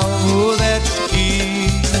ja wódeczki,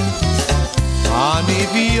 ani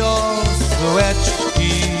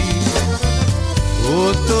wiosłeczki.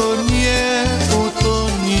 Utonie,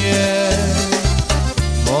 utonie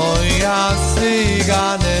moja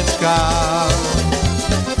cyganeczka.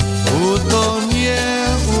 Utonie,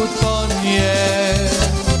 utonie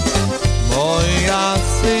moja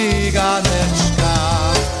cyganeczka.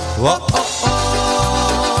 O, o, o,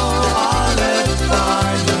 ale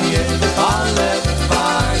fajnie, ale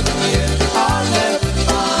fajnie, ale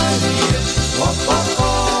fajnie. O, o, o,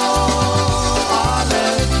 ale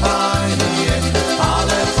fajnie,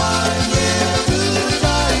 ale fajnie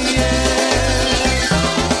tutaj jest.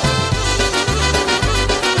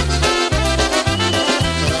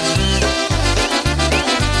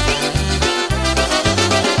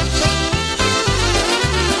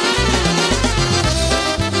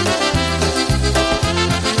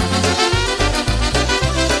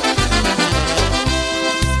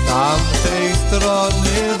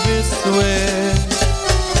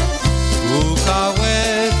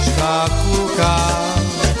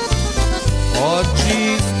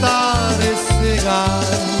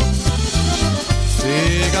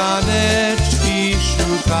 cyganeczki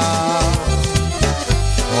szuka.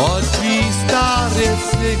 Chodzi stary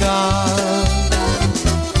cygan,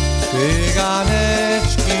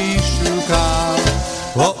 cyganeczki szuka.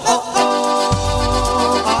 O, o, o,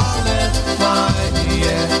 ale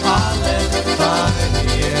fajnie, ale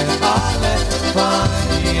fajnie, ale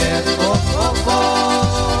fajnie. O, o, o,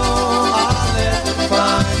 ale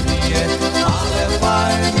fajnie, ale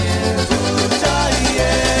fajnie tutaj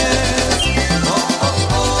jest. O, o,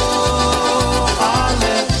 o,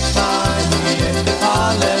 ale fajnie,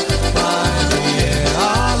 ale fajnie,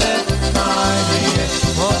 ale fajnie.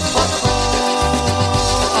 O, o, o,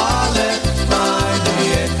 ale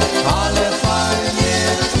fajnie, ale fajnie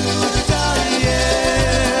tutaj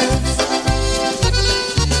jest.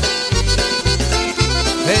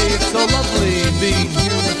 Hey, it's so lovely being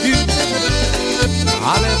here with you.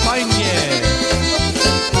 Ale fajnie.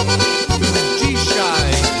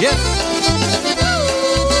 Dzisiaj jest.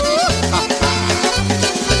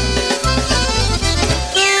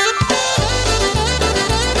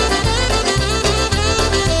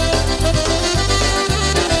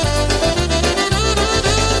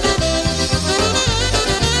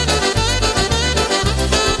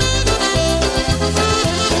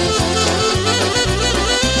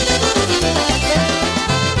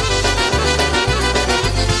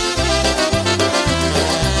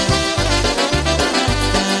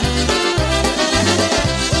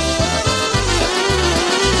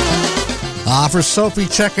 For Sophie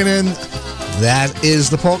checking in, that is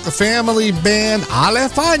the Polka Family Band, Ale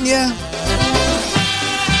Fajnie.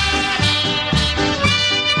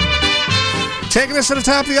 Taking us to the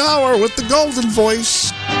top of the hour with the Golden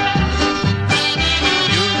Voice.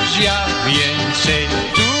 Już ja więcej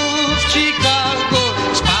tu w Chicago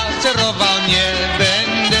spacerował nie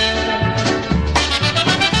będę.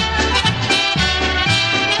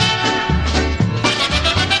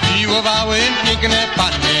 Miłowałem piękne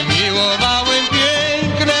panny, miłowałem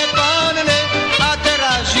piękne panny, a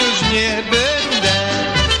teraz już nie będę.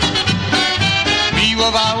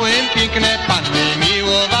 Miłowałem piękne panny,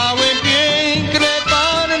 miłowałem piękne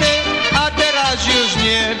panny, a teraz już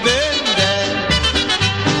nie będę.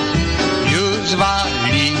 Już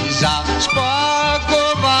waliza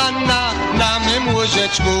spakowana na mym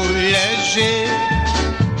łożeczku leży.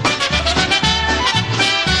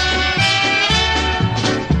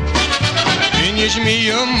 Wynieś mi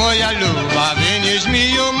ją, moja luba, wynieś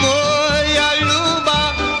mi ją, moja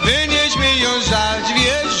luba, wynieś mi ją za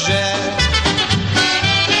zwierzę.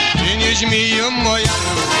 Wynieś mi ją, moja luba.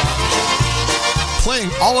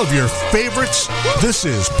 Playing all of your favorites, this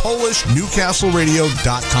is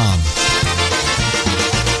PolishNewcastleRadio.com.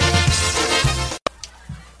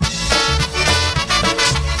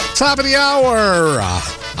 Top of the hour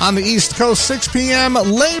on the East Coast, 6 p.m.,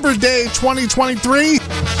 Labor Day 2023.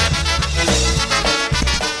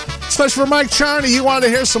 Especially for Mike Charney, he wanted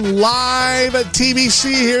to hear some live at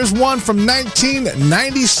TBC. Here's one from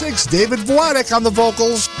 1996, David Władek on the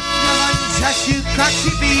vocals.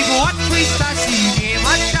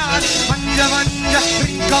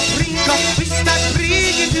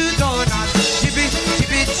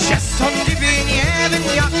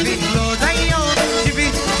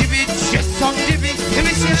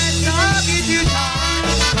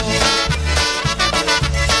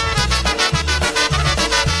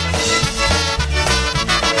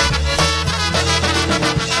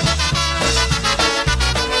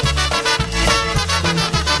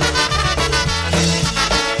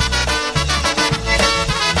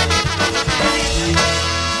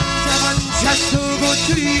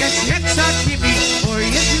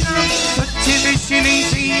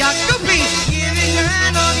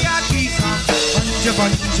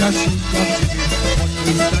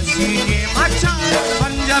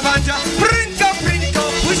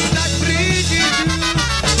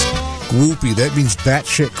 Whoopie, that means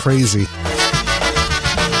batshit crazy.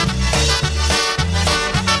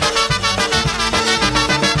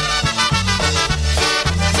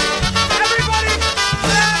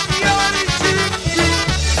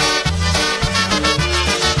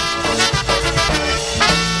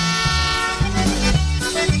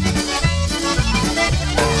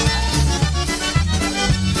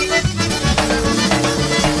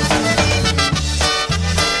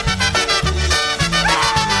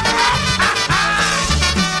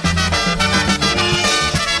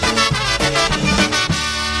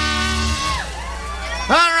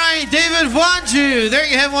 There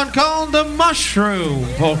you have one called the Mushroom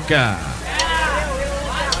Polka.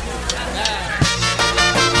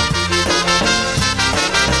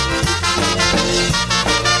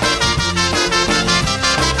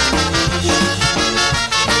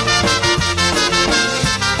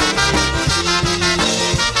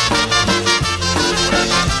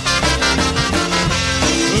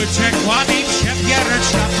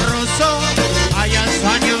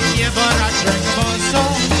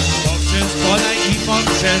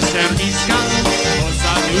 serniska, bo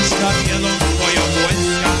zaduszka bielą twoją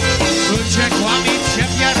błyska. Uciekła mi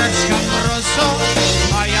ciepiereczka mrozo,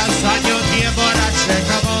 a ja za nią nieboraczek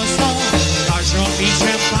boso. Każą mi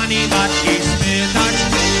się pani matki spytać,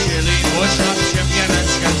 czyli można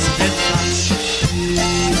ciepiereczkę spytać.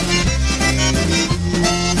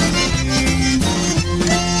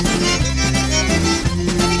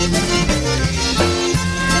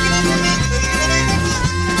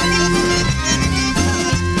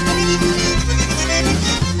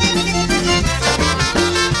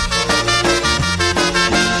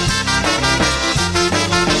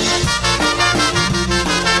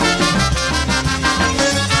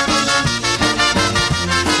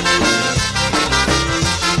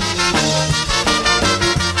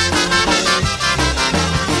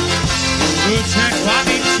 Uciekła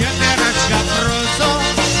mi ciepiereczka mrozo,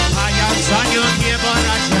 a ja za nią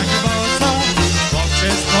nieboraczek boso. Bo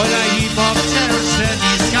przez pole i po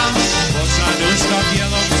niska, bo zaduszka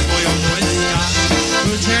bielą swoją błyska.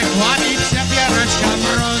 Uciekła mi ciepiereczka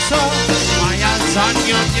mrozo, a ja za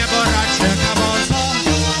nią nieboraczek boso.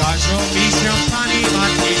 Każą mi się pani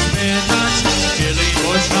matki spytać, czyli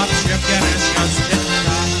można ciepiereczka spytać.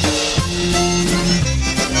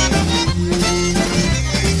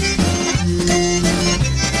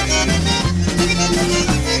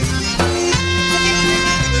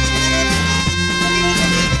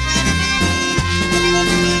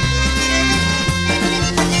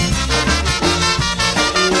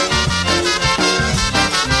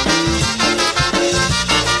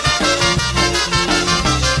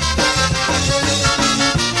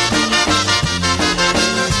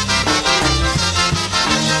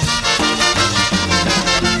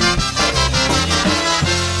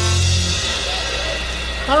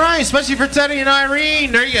 All right, especially for Teddy and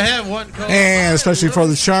Irene. There you have one call. And especially for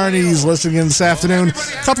the Charnies listening in this afternoon, a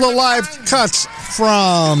couple of live cuts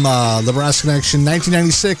from the Brass Connection,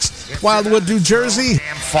 1996, Wildwood, New Jersey.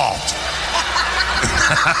 Fault.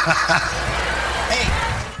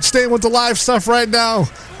 Staying with the live stuff right now.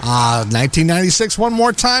 1996, one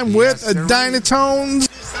more time with Dynatones.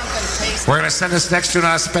 We're going to send this next tune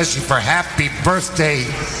out especially for happy birthday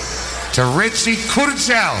to Richie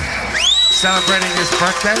Kurgel, celebrating his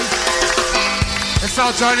birthday. Let's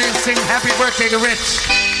all join in and sing happy birthday to Rich.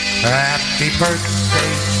 Happy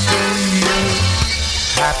birthday to you.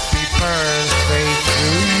 Happy birthday to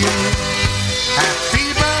you. Happy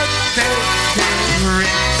birthday to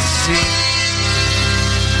Richie.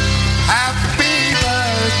 Happy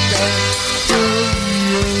birthday to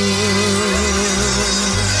you.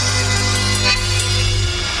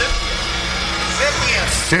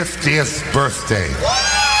 50th birthday.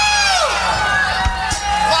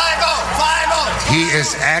 He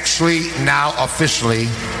is actually now officially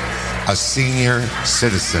a senior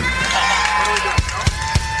citizen.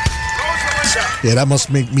 Yeah, that must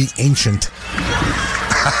make me ancient.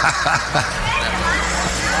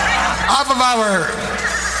 Off of our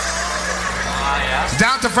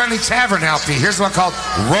Down to Friendly Tavern LP, here's one called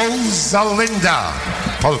Rosalinda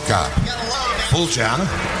Polka. Fooled you, huh?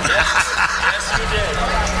 Yes, you did.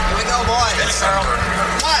 Here we go, boys. Yes, Carl.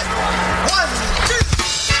 One, two.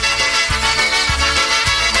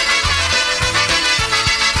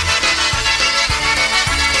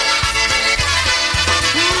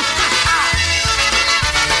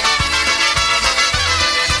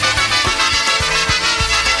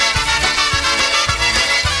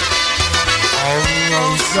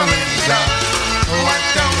 Rosalinda, why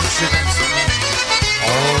don't you dance with me?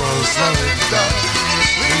 Oh, Rosalinda,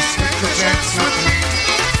 please take a chance with me.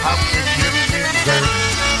 How can you be there?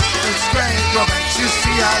 It's great romance, you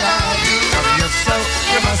see I love you. Love yourself,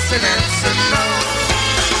 you must dance and know.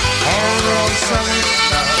 Oh,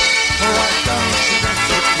 Rosalinda, why don't you dance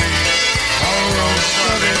with me? Oh,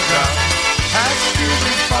 Rosalinda, ask you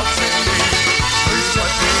to box in me. Please let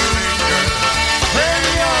me linger. Hey,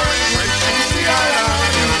 you're in great, you see I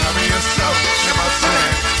love you. Love yourself, you must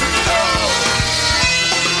dance and know.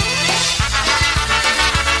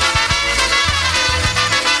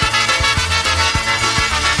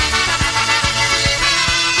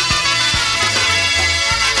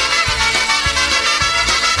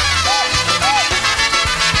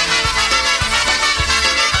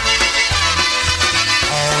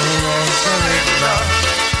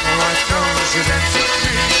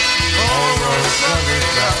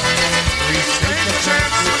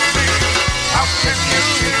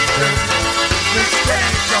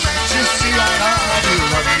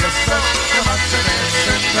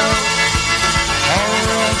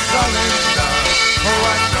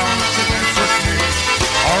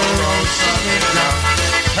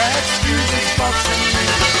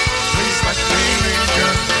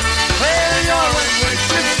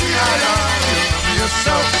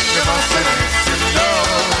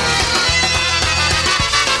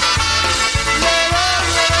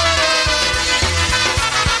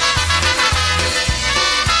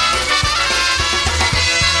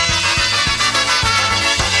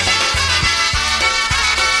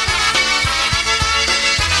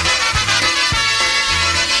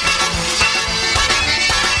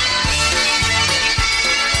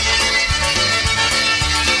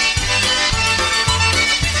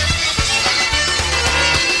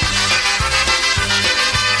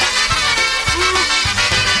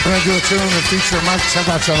 to do a tune and feature Mike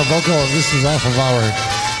Chevach on the vocal, and this is off of our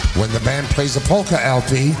When the Band Plays a Polka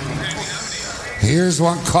LP. Here's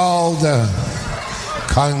one called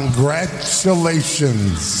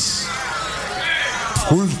Congratulations,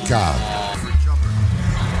 Polka.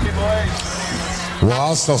 We'll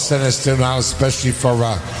also send this tune out especially for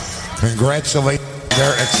congratulating.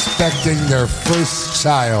 They're expecting their first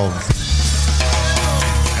child.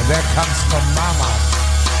 And that comes from Mama.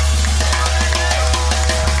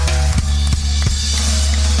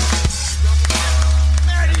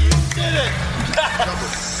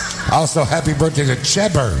 Also, happy birthday to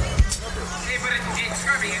Cheber.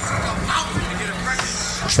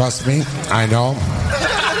 Trust me, I know.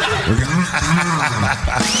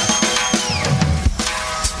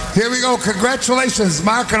 Here we go. Congratulations,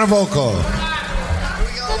 Mark on a vocal.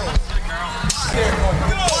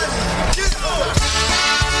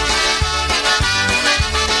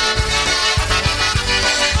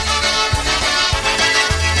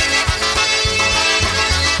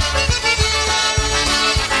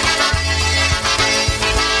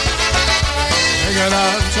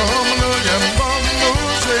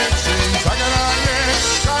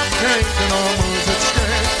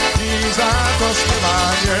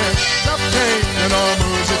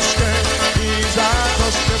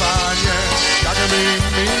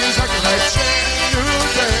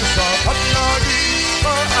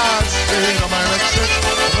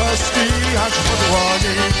 Rozpijać po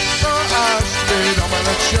dłoni, to aż ty do mnie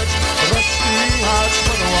lecieć. Rozpijać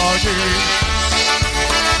po dłoni.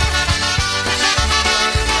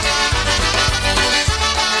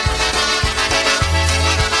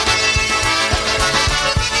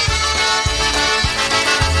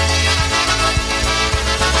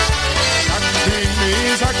 Jak ty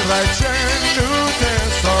mi zagraj cieniu, ty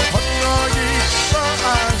co pod nogi, to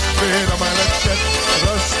aż ty do mnie lecieć.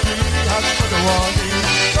 Rozpijać po dłoni.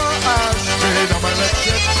 Aż ty do mnie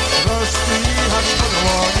lecieć, rozpijać po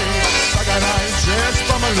dłoni. Zagadajcie z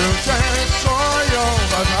pomyłkę, co ją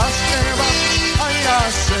was zaśpiewa, a ja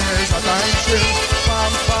się zatańczę,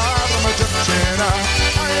 fanfarmę dziewczyna,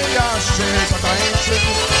 a ja się zatańczę,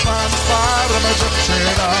 fanfarmę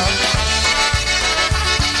dziewczyna.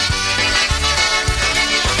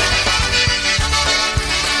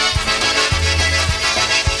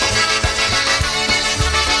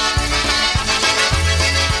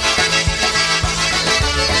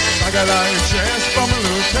 Zagadajcie z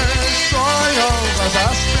pomyłkę, swoją was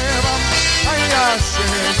zaśpiewam, a ja się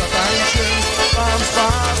zatańczę,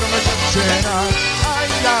 fanfarmę dziewczyna, a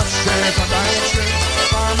ja się zatańczę,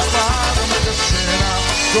 fanfarmę dziewczyna.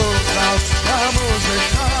 Królewska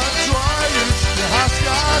muzyka, już śpiewa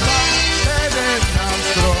świata, wtedy nam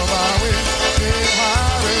zdrowały,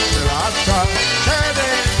 wychały lata, wtedy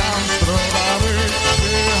nam zdrowały,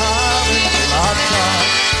 wychały lata.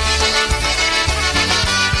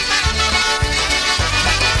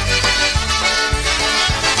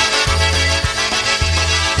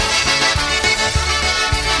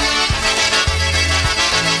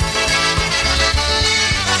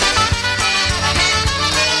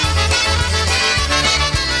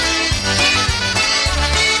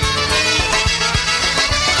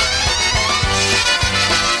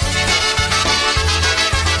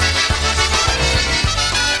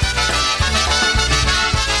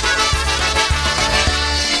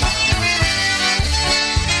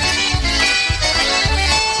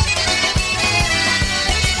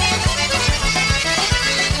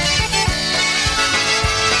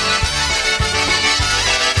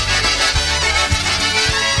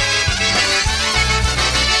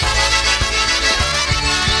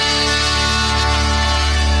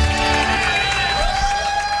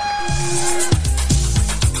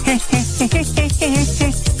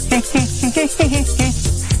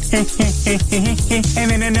 And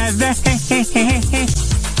then another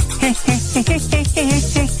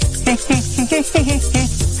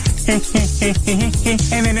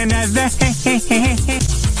and then another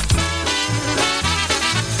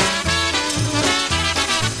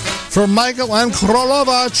For Michael and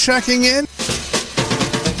Królova checking in.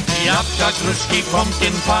 Jabłka, gruszki,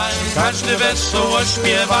 pumpkin pie, każdy wesoło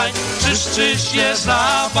śpiewaj, wszyscy się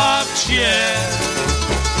zabawcie.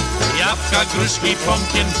 Jabłka, gruszki,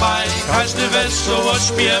 pumpkin pie, każdy wesoło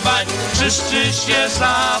śpiewaj, wszyscy się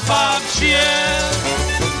zabawcie.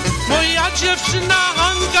 Moja dziewczyna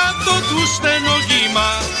Anka to tłuste nogi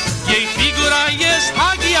ma, jej figura jest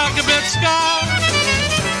tak jak becka.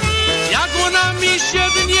 Jak ona mi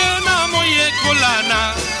siednie na moje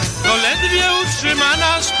kolana, to ledwie utrzyma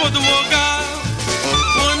nas podłoga.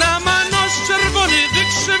 Ona ma nos czerwony,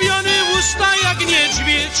 wykrzywiony, usta jak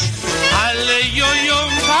niedźwiedź, ale ją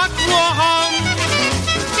tak kocham.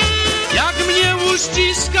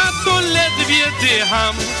 ściska, to ledwie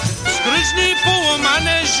dycham. Skryźny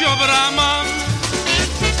połamane ziobra mam.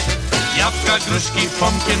 Jabłka, gruszki,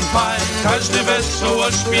 pumpkin pie, każdy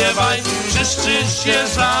wesoło śpiewaj, wszyscy się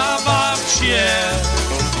zabawcie.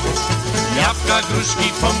 Jabłka, gruszki,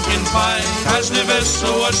 pumpkin pie, każdy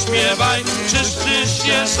wesoło śpiewaj, wszyscy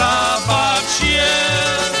się zabawcie.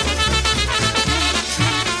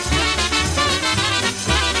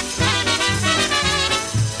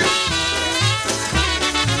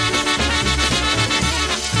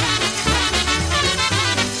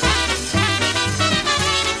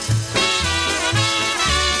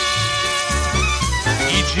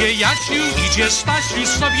 Idzie Jasiu, idzie Stasiu,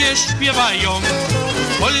 sobie śpiewają,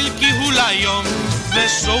 Polki hulają,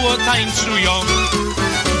 wesoło tańcują.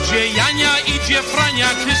 Idzie Jania, idzie Frania,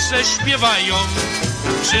 kysę śpiewają,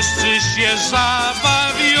 wszyscy się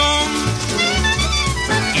zabawią.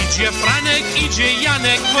 Idzie Franek, idzie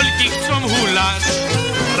Janek, Polki chcą hulać,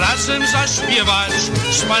 razem zaśpiewać,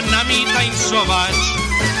 z panami tańcować.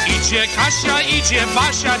 Idzie Kasia, idzie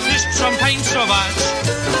Basia, też chcą tańcować,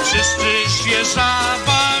 wszyscy się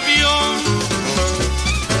zabawią.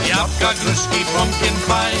 Jabłka, gruszki, pumpkin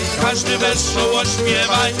pie, każdy wesoło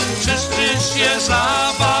śpiewaj, wszyscy się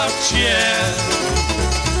zabawcie.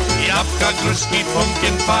 Jabłka, gruszki,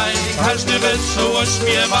 pumpkin pie, każdy wesoło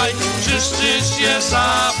śpiewaj, wszyscy się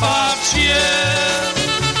zabawcie.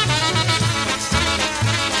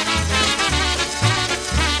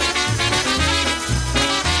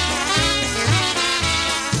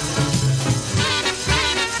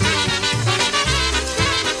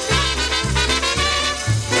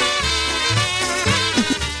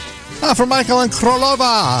 For Michael and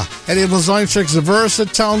Krolova, Eddie Blazonczyk's verse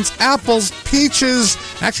that sounds apples, peaches,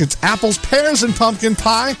 actually it's apples, pears, and pumpkin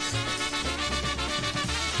pie.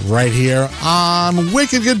 Right here on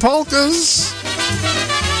Wicked Good Polkas.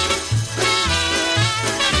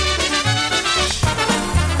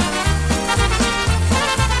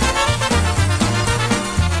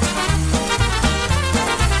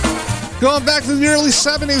 Going back to the early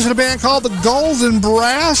 70s in a band called the Golden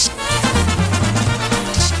Brass.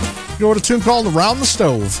 Go with a tune called Around the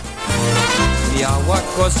Stove. Biała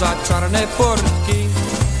koza, czarne portki,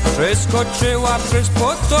 przeskoczyła przez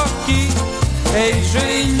potoki.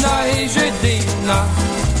 Hejże inna, hejże dynna,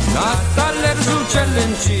 na talerzu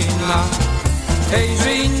cielęcina.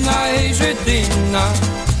 Hejże inna, hejże dynna,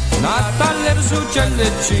 na talerzu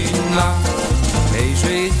cielęcina.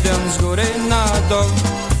 Hejże idę z góry na dół,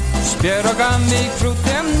 z pierogami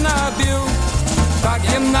krutem nabił,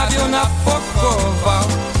 takiem nabił napakował.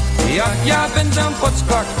 Jak ja będę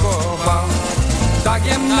podskakował,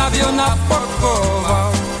 takiem nabił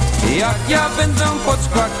napakował. Jak ja będę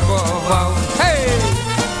podskakował, hej!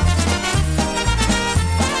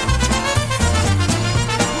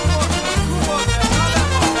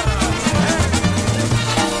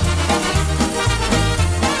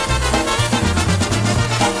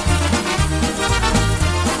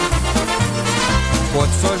 Po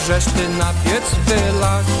co żeś ty na piec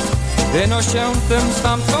wylasz? Wyno się tym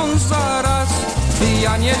stamtąd zaraz. I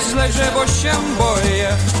ja nieźle, że bo się boję,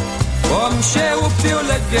 bom się upił,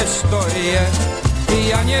 ledwie stoję. I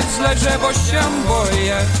ja nieźle, że bo się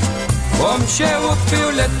boję, bom się upił,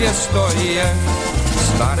 ledwie stoję.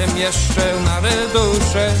 Starym jeszcze na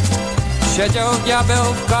redusze siedział diabeł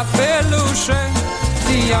w kapelusze.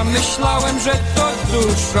 I ja myślałem, że to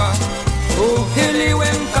dusza,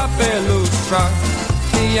 uchyliłem kapelusza.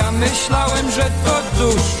 I ja myślałem, że to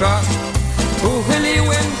dusza,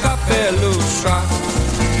 uchyliłem kapelusza.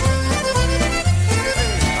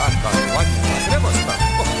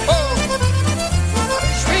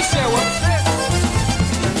 Śmiej się, łapcie!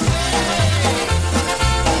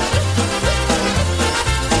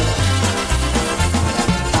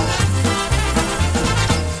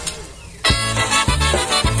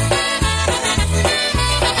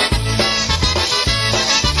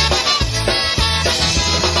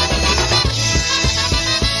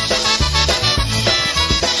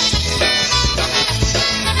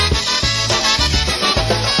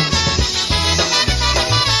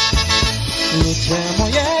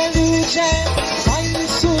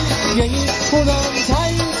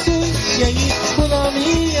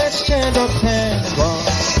 Jeszcze do tego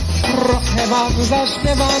trochę wam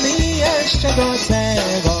zaśpiewam i jeszcze do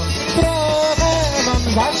tego trochę wam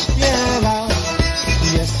zaśpiewam.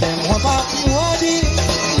 Jestem chłopak młody,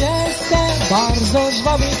 jestem bardzo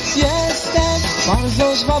żwawy, jestem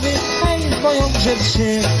bardzo żwawy, hej z moją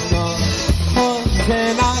dziewczyną.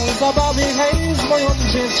 Chodzę na zabawy, hej z moją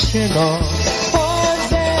dziewczyną.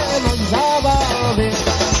 Chodzę na zabawy.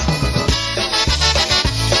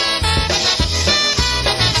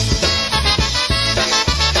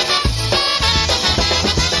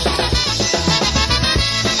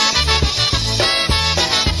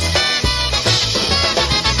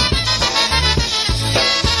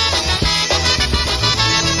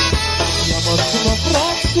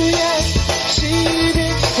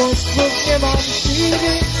 mam CD,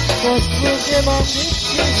 do snów nie mam nic,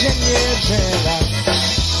 nigdzie nie dziela.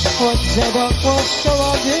 Chodzę do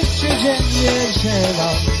kościoła, gdy przyjdzie niedziela.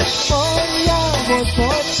 O, ja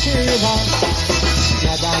odpoczywam.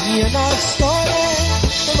 Śniadanie na stole,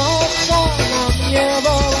 matka na mnie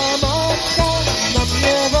woła, matka na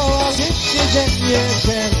mnie woła, gdy przyjdzie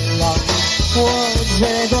niedziela.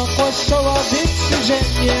 Chodzę do kościoła, gdy przyjdzie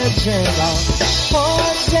niedziela.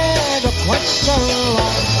 Chodzę do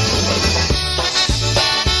kościoła.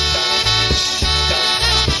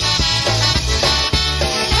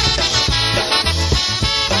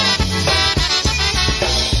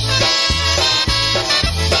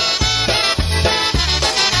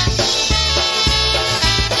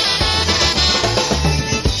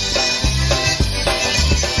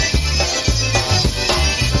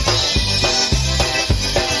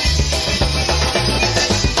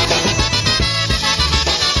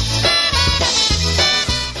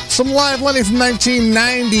 Some live Lenny from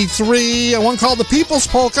 1993, one called the People's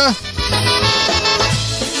Polka.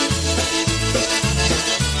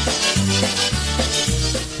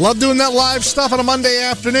 Love doing that live stuff on a Monday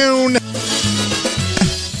afternoon.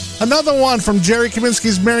 Another one from Jerry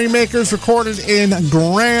Kaminsky's Merrymakers, recorded in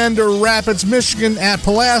Grand Rapids, Michigan at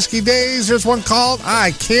Pulaski Days. There's one called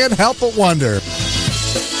I Can't Help But Wonder.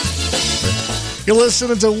 You're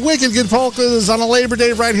listening to Wicked Good Polkas on a Labor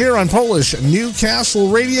Day right here on Polish Newcastle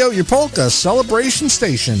Radio, your polka celebration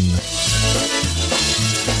station.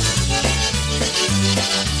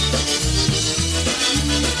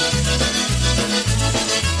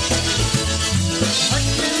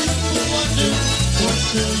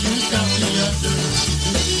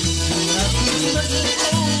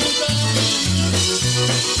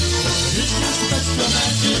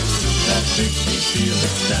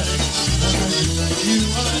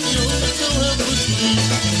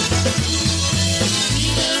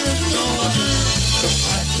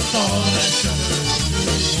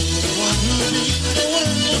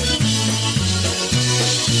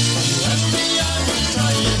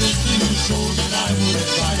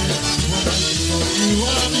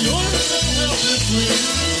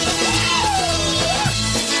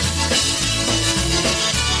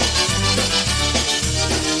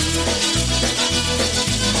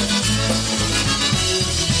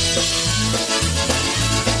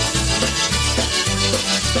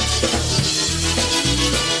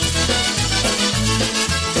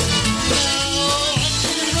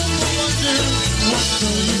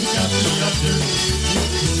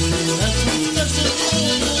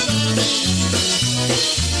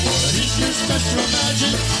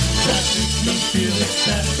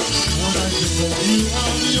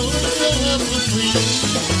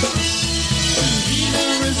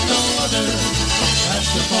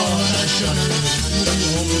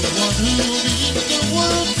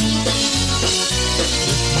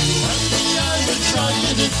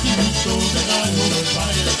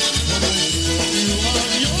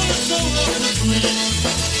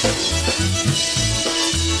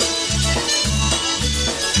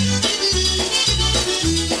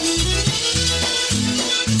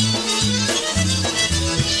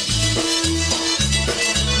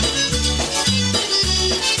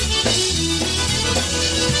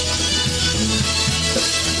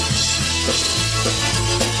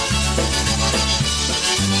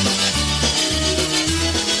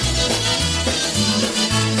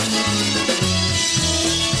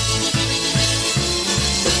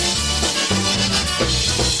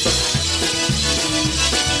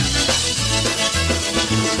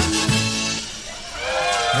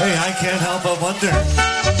 Hey, I can't help but wonder.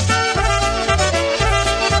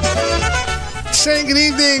 Saying good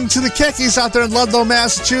evening to the Kekis out there in Ludlow,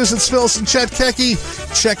 Massachusetts. Phyllis and Chet Keki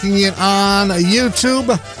checking in on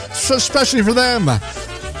YouTube, so especially for them.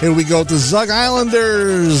 Here we go to Zug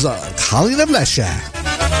Islanders, Kalina Blesha.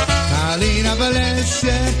 Kalina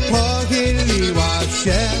Blesha, pochyliła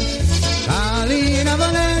się. Kalina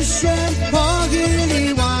Blesha,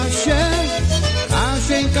 pochyliła się.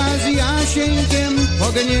 Asieńka z Jasieńkiem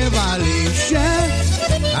pogniewali się.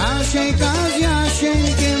 Asieńka z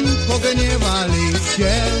Jasieńkiem pogniewali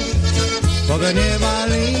się.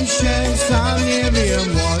 Pogniewali się, sam nie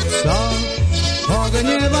wiem o co.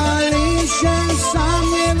 Pogniewali się,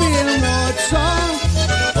 sam nie wiem o co.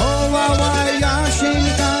 O łała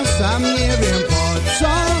Jasieńka, sam nie wiem po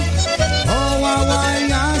co. O łała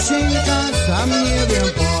Jasieńka, sam nie wiem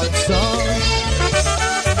po co.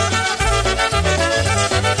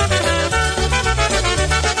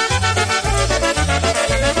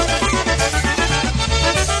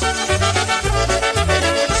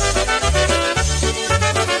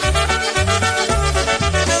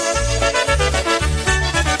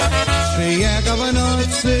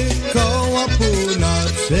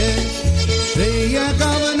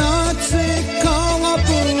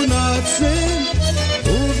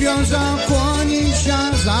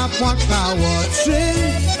 zapłakał oczy.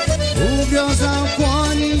 Uwiązał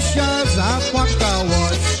kłonisia, zapłakał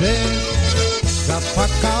oczy.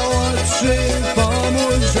 Zapłakał oczy, komu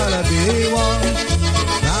żal było.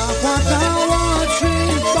 Zapłakał oczy,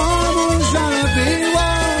 komu żal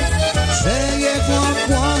było. Że jego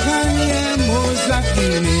kochanie mu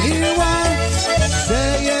zaginiło.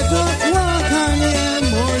 Że jego kochanie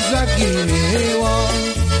mu zaginiło.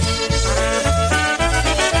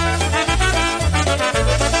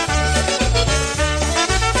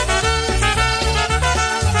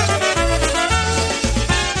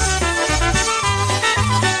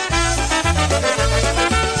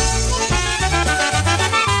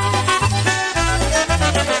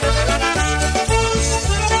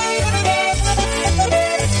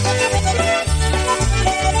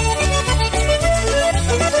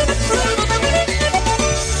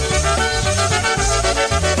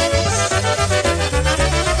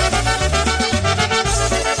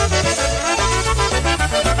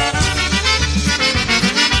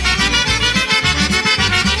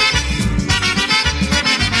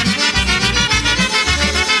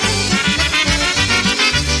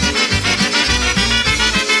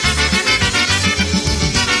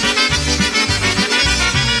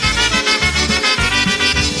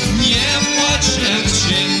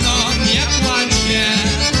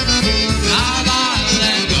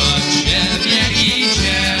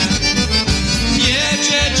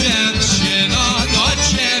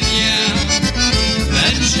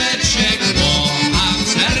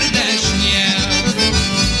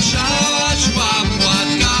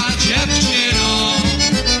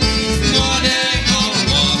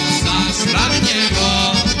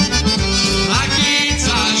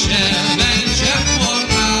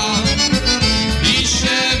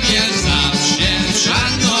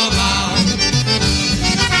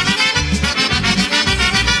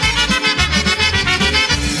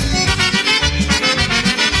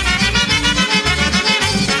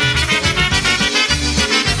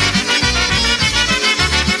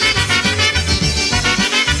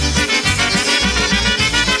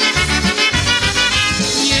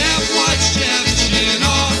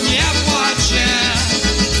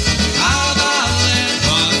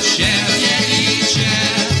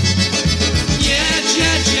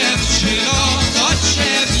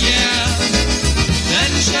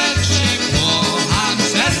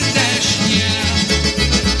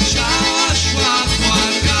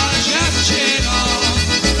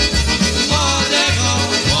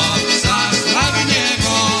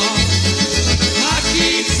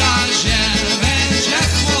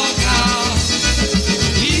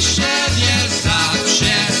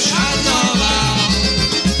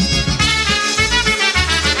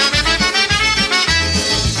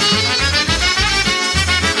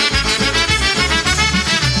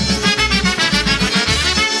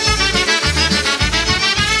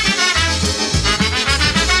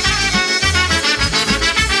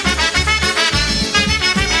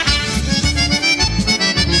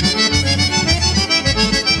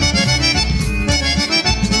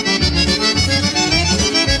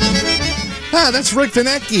 That's Rick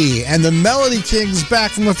Vanecki and the Melody Kings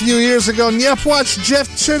back from a few years ago. Nie płacz,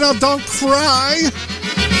 dziewczyno, don't cry.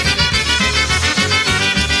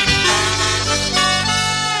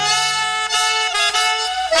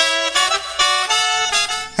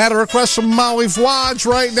 Had a request from Maui Wodge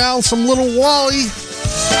right now, some Little Wally.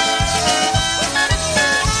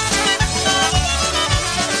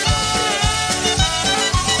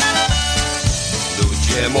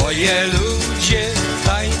 Ludzie moje, ludzie,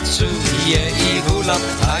 tańcuję i hulam,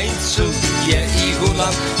 tańcuję i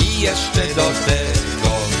hulam i jeszcze do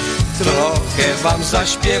tego trochę wam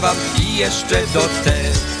zaśpiewam i jeszcze do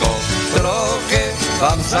tego trochę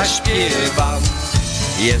wam zaśpiewam.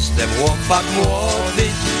 Jestem chłopak młody,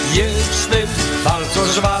 jestem bardzo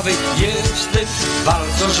żwawy, jestem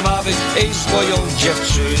bardzo żwawy, ej z moją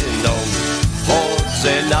dziewczyną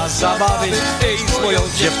chodzę na zabawy, ej z moją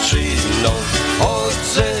dziewczyną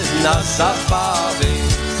chodzę na zabawy.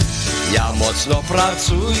 Ja mocno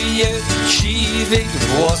pracuję, siwych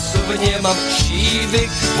włosów nie mam,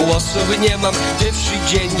 siwych włosów nie mam. Gdy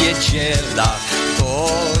przyjdzie niedziela, to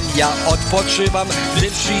ja odpoczywam.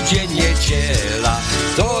 Gdy przyjdzie niedziela,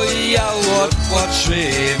 to ja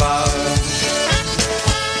odpoczywam.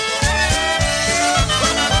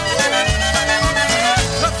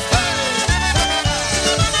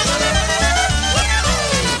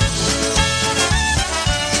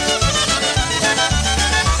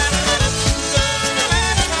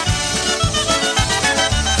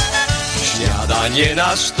 Śniadanie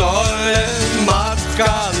na stole,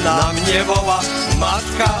 matka na mnie woła,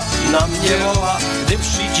 matka na mnie woła, gdy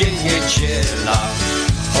przyjdzie niedziela,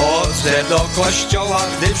 Chodzę do kościoła,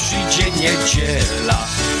 gdy przyjdzie niedziela.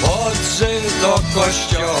 Chodzę do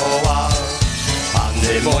kościoła.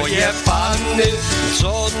 Panny moje panny,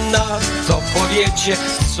 co na to powiecie,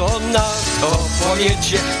 co na to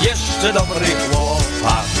powiecie? Jeszcze dobry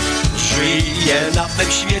chłopak żyje na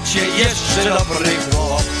tym świecie, jeszcze dobry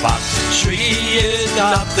chłopak żyje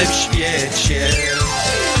na tym świecie.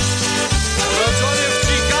 Urodzony w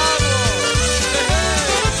Chicago.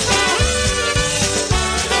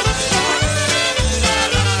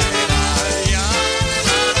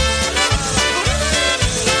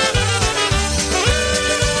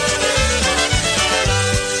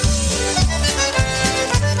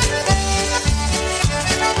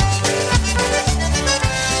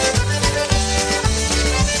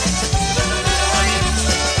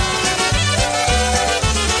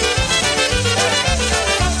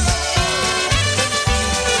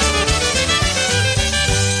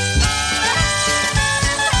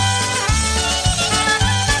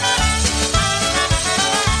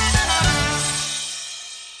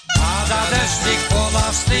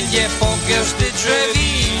 Nie powiesz ty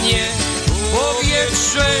drzewinie,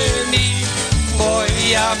 powietrze mi,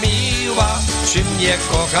 moja miła, czy mnie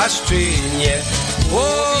kochasz, czy nie?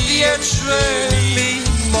 Powietrze mi,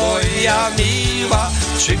 moja miła,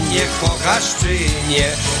 czy mnie kochasz, czy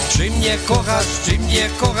nie? Czy mnie kochasz, czy mnie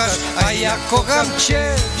kochasz, a ja kocham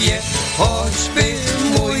ciebie, choćby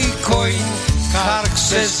mój koń kark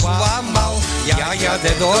se złamał, ja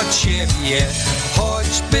jadę do ciebie,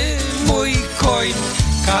 choćby mój koń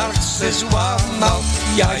kark se złamał,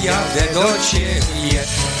 ja jadę do ciebie.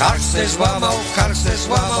 Kark se złamał,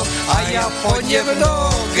 a ja po nie w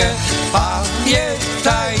nogę.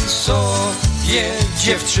 Pamiętaj sobie,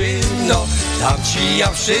 dziewczyno, dam ci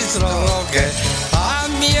ja wszystko drogę.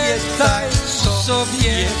 Pamiętaj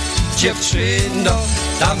sobie, dziewczyno,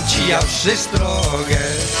 dam ci ja wszystko drogę.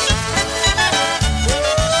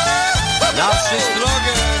 Na wszystko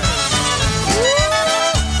drogę.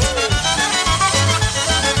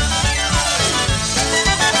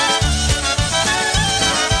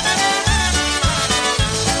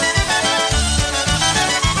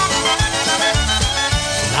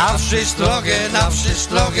 Na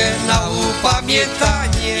wszystko, na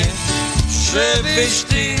upamiętanie, żebyś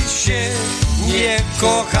ty się nie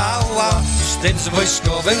kochała z tym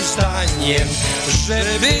wojskowym zdaniem,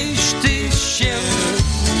 żebyś ty się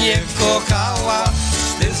nie kochała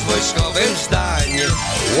z tym wojskowym zdaniem.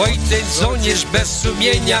 Oj, ten żołnierz bez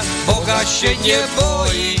sumienia Boga się nie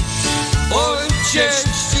boi, on cię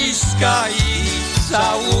ściska i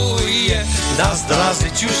całuje, na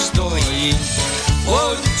zdrazyciu stoi.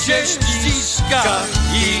 On cię ściska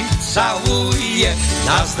i całuje,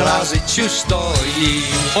 na zdrazyciu stoi.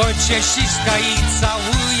 On cię ściska i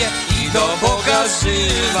całuje i do Boga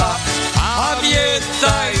wzywa.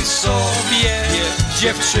 Pamiętaj sobie,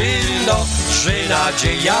 dziewczyno, że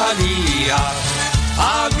nadzieja mija.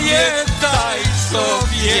 Pamiętaj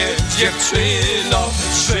sobie, dziewczyno,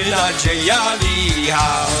 że nadzieja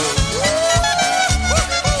mija.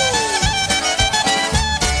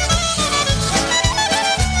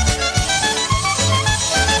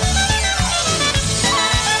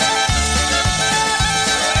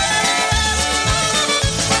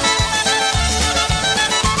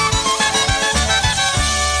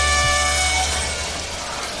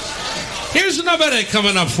 Here's another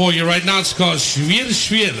coming up for you right now. It's called Schwir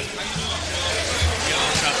Schwir.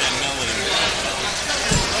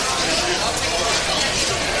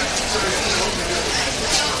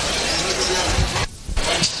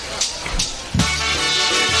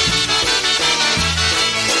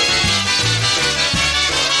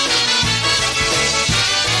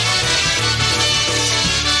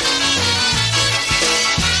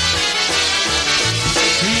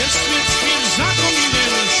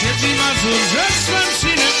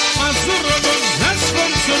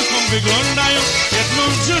 Wyglądają jedną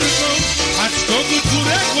dziurką, acz kogo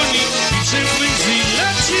kurę goni i ciepły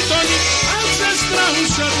leci do nich, a przez strach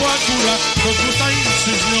usiadła góra, kogo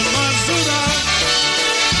tańczy z nią Mazura.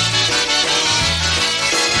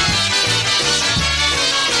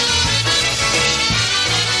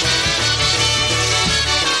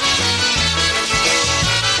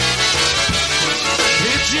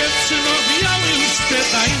 Ty dziewczyno biały uste,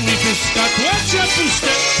 daj mi pyska, kładzie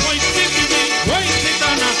puste, oj ty gdy, oj ty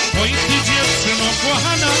dana, oj ty dziewczyno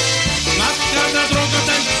kochana, matka na drogę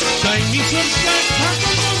daj mi córkę,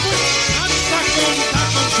 taką mogę, aż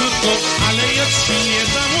taką córką, ale ja ci nie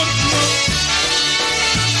dam odno.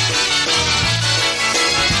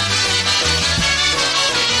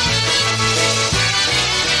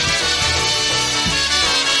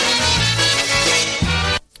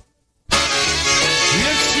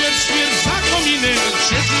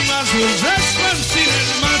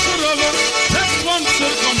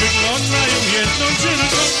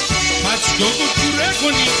 do które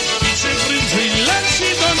goni i czym prędzej leci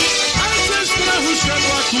don, ale ze strachu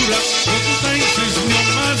siadła kura, bo tutaj czy z nią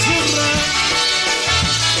Mazura.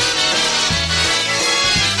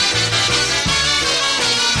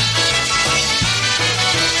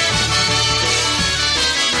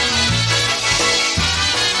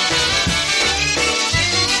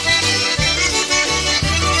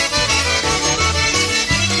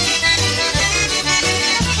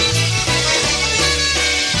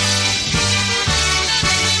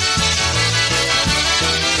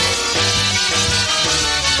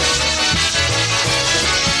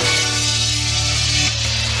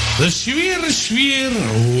 The Schwier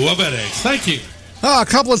Waberek. Thank you. A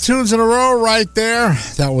couple of tunes in a row right there.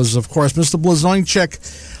 That was, of course, Mr. Blazonczyk,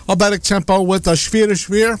 Obedic Tempo with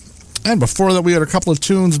Schwier. And before that, we had a couple of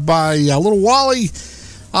tunes by Little Wally,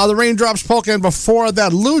 the Raindrops Polka, and before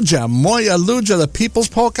that, Luja, Moja Luja, the People's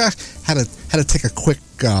Polka. Had to take a quick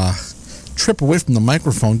trip away from the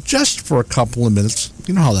microphone just for a couple of minutes.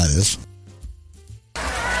 You know how that is.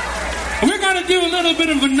 We're going to do a little bit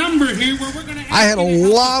of a number here where we're going to... I had a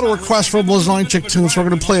lot of requests for Blazonczyk tunes, so we're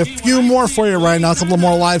going to play a few more for you right now, a couple of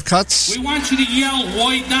more live cuts. We want you to yell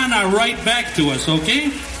Wojdana right back to us,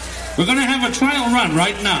 okay? We're going to have a trial run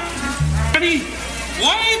right now. Ready?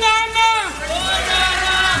 Wojdana!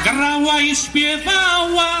 Grała i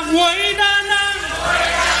śpiewała Wojdana,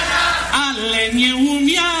 ale nie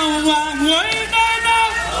umiała Wojdana.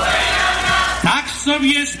 Tak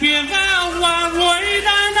sobie śpiewała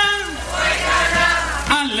Wojdana,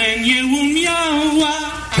 ale nie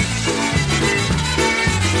umiała.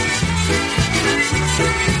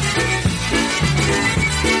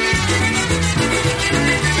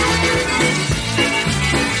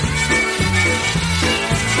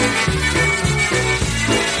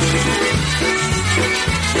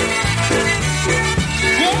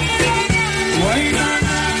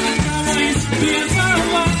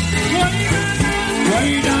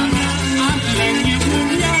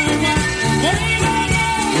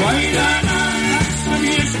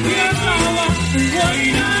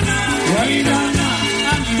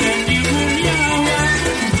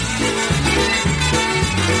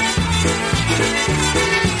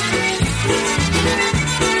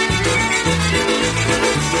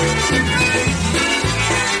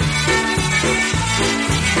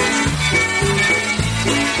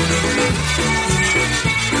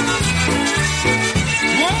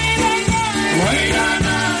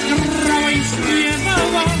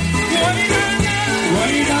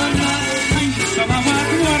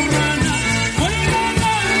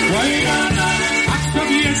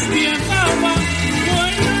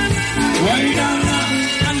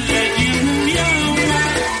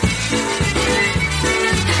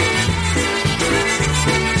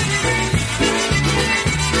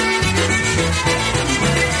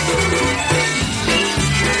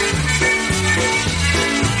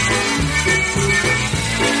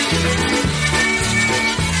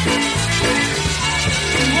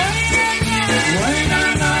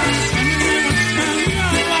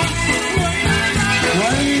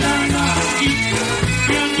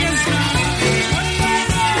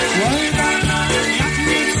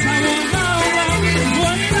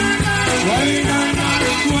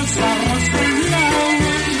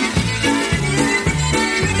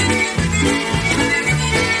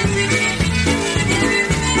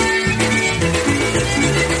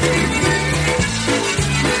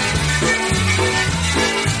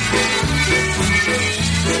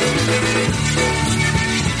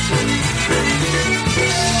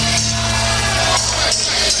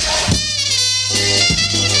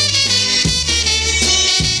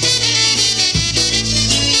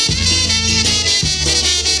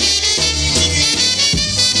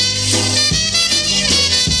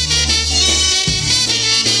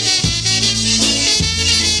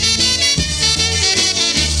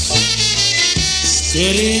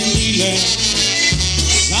 Mile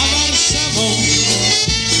za Warszawą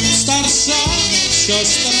starsza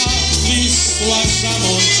siostra wysła za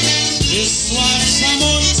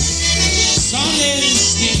mąż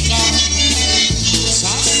zależnika,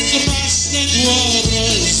 za strasznego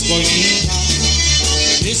rozbojnika.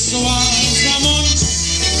 Wysła za mąż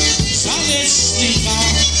zależnika,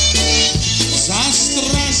 za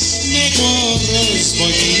strasznego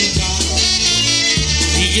rozbojnika.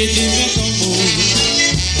 I kiedy w domu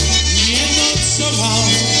nie nocował,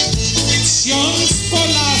 ksiądz po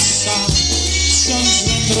lasach, ksiądz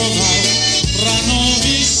wędrował, rano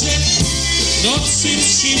wyszedł, nocy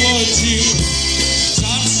przywodził,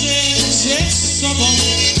 zawsze ze sobą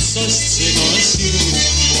coś przynosił.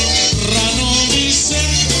 Rano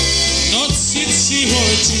wyszedł, nocy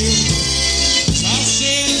przywodził,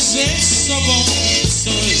 zawsze ze sobą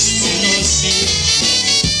coś przynosił.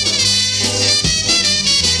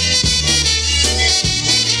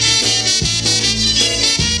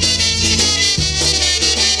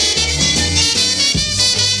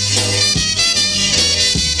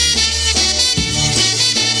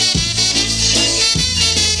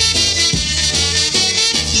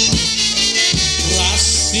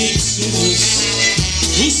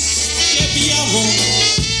 Chustkę białą,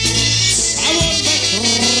 całą we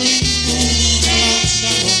krwi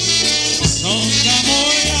namaczaną. Zonka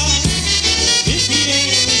moja,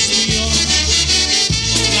 wypijesz mi ją,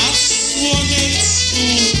 na słoneczku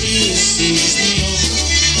wysusz mi ją.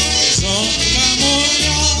 Zonka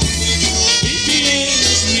moja,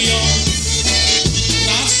 wypijesz mi ją,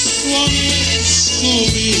 na słoneczku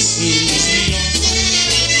wysusz mi ją.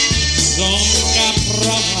 Zonka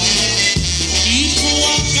prawa i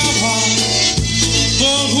płakała,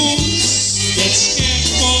 bo chusteczkę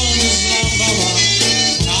poznawała.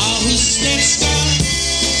 Ta chusteczka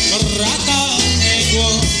brata mego,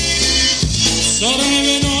 co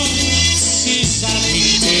nocy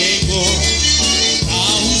zabitego. Ta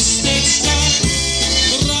chusteczka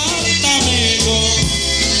brata mego,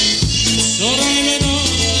 co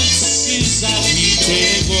nocy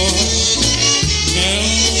zabitego.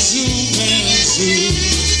 Mężu, mężu,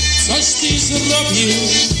 coś ty zrobił,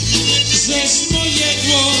 żeś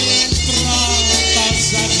mojego brata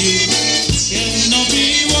zabił. Ciemno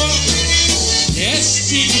było, też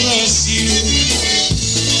ci prosił,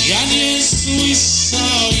 ja nie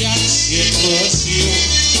słyszał jak się prosił.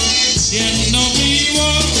 Ciemno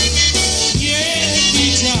było, nie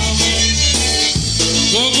widziałem,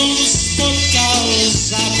 kogo spotkał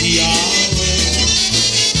zabijałem.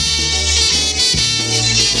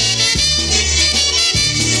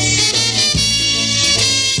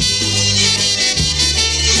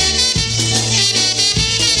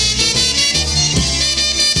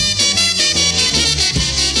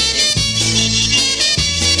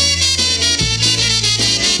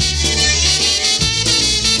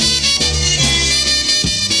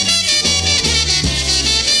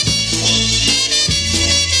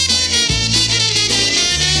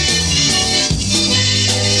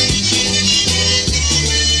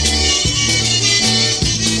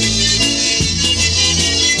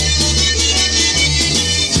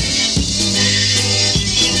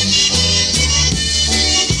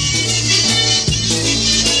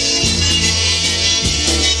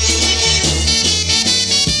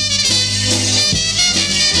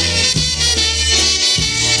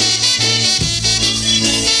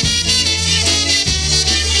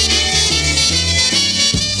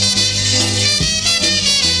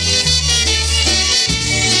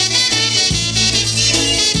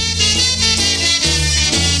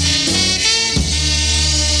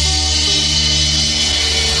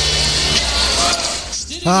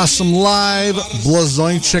 Some live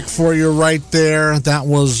Blazoinchik for you right there. That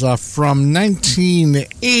was from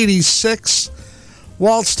 1986.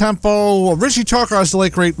 Waltz tempo. Richie Tokash, the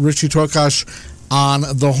late great Richie Tokash on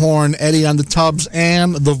the horn, Eddie on the tubs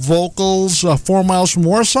and the vocals, 4 miles from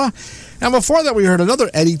Warsaw. And before that, we heard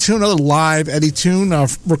another Eddie tune, another live Eddie tune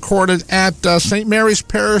recorded at St. Mary's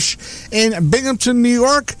Parish in Binghamton, New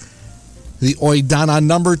York. The Oidana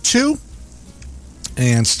number 2.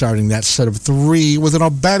 And starting that set of 3 with an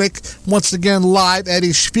obetic, once again, live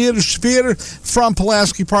Eddie Schwier from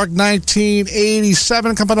Pulaski Park,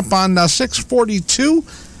 1987, coming up on 6:42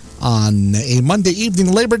 on a Monday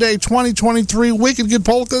evening, Labor Day 2023. Wicked Good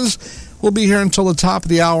Polkas will be here until the top of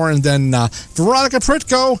the hour, and then Veronica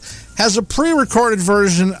Pritko has a pre-recorded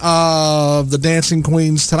version of the Dancing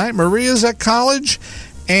Queens tonight. Maria's at college,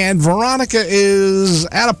 and Veronica is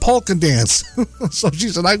at a polka dance. So she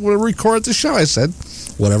said, I'm going to record the show. I said,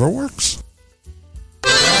 whatever works.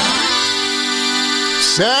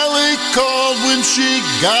 Sally called when she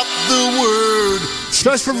got the word.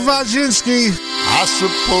 Special for Wojcinski. I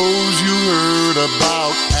suppose you heard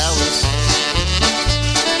about Alice.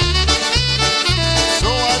 So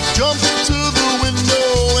I jumped to the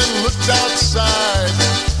window and looked outside,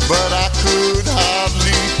 but I could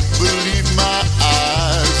hardly believe my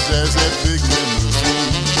eyes as that big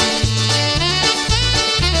limousine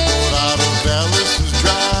pulled out of Alice's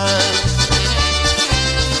drive.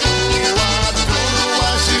 Oh, I don't know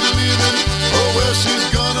why she's leaving or where she's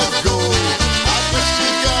gonna go. I guess she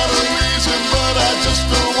got a reason, but I just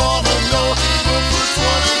don't wanna know. But for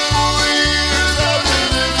 24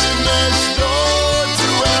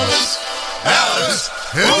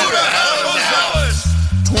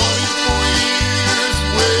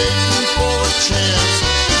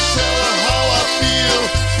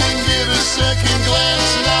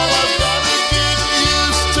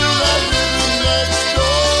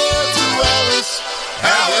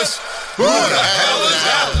 Who the hell is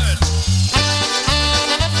Alice?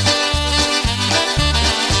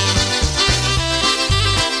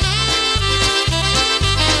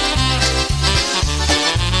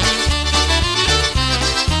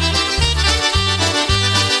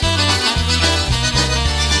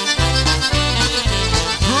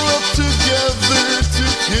 Grew up together,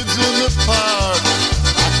 two kids in the park.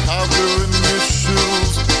 I carved her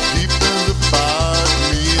initials deep in the bark,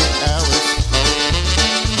 me and Alice.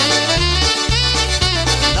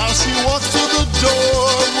 Now she walks to the door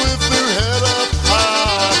with her head up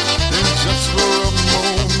high. And just for a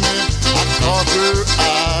moment, I caught her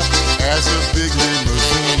eye as a big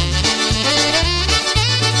limousine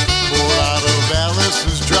pulled out of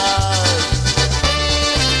Alice's drive.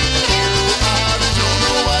 I don't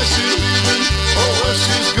know why she's leaving or where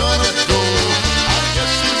she's gonna go. I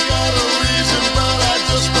guess she's got a reason, but I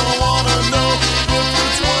just don't wanna know. But for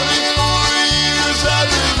 24 years I've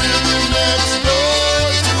been living next door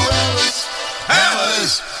to Alice.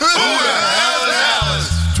 Alice? Who the hell is Alice?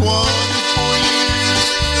 24 years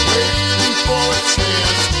waiting for a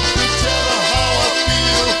chance to tell her how I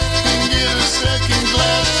feel and get a second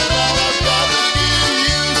glance. Now I've gotta get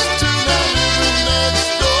used to not living next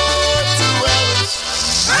door to Alice.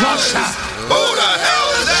 Zosia! Who the hell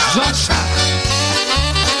is Alice? Zosia!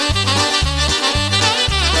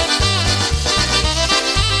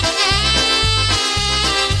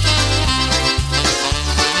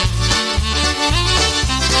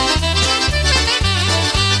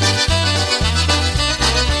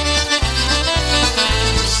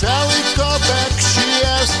 Sally called back, she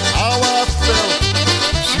asked how I felt.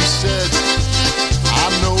 She said, I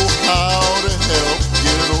know how to help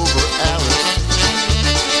get over Alice.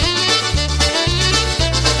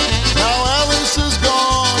 Now Alice is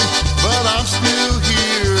gone, but I'm still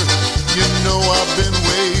here. You know I've been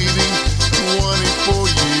waiting 24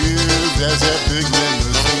 years as that big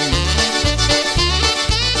limousine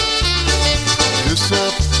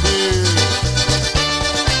disappeared.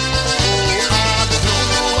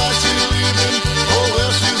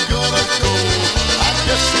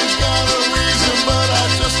 She's got a reason, but I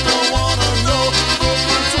just don't wanna know. But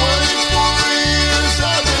for 24 years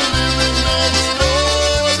I've been living next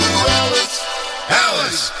door to Alice.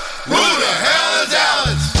 Alice? Who the hell is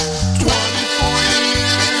Alice? 24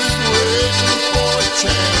 years waiting for a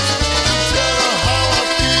chance to tell her how I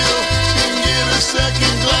feel and get a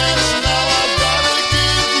second glance. Now I've gotta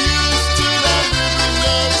get used to not living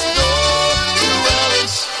next door to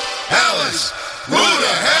Alice. Alice? Who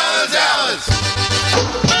the hell is Alice?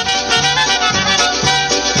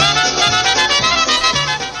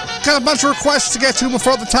 Got a bunch of requests to get to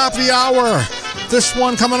before the top of the hour. This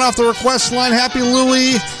one coming off the request line, Happy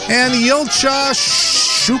Louie and Yilcha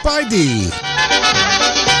Shoop ID.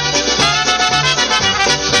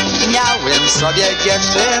 Miałem sobie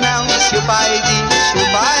dziewczynę, siupajdi,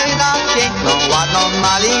 siupajda, piękną, ładną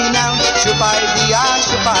malinę, siupajdia,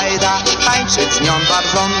 siupajda, tańczyć z nią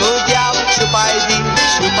bardzo lubiał, siupajdi,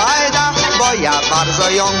 siupajda, bo ja bardzo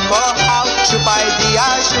ją kochał, siupajdia,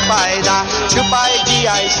 siupajda,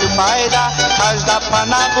 siupajdia, siupajda, każda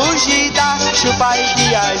pana buzi da,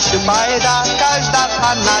 siupajdia, siupajda, każda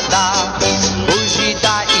pana da, buzi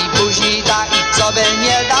da i co by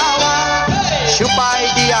nie dała.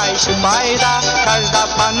 Siupajda, każda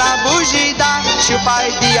pana buzi da.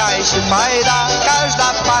 Siupajda,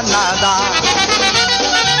 każda pana da.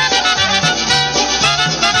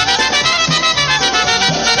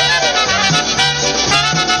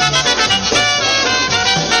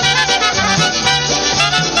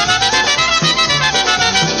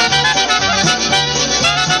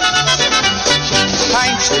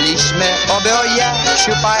 Tańczyliśmy oboje,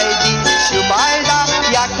 siupajdi, siupajda,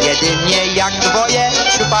 jak jedynie jak dwoje,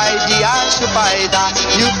 siupajdia, siupajda.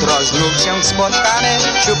 Jutro znów się spotkamy,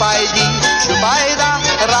 siupajdi, siupajda,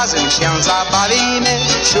 razem się zabawimy,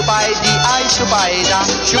 siupajdi, aj siupajda,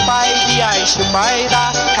 siupajdi, aj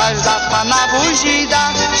siupajda, każda pana buzi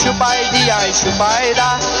da, siupajdi, aj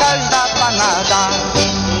siupajda, każda pana da.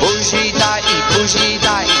 Buzi da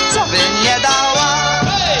i co by nie dała.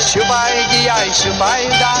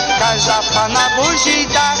 Siupajda, każda pana buzi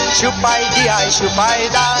da.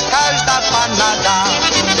 Siupajda, każda pana da.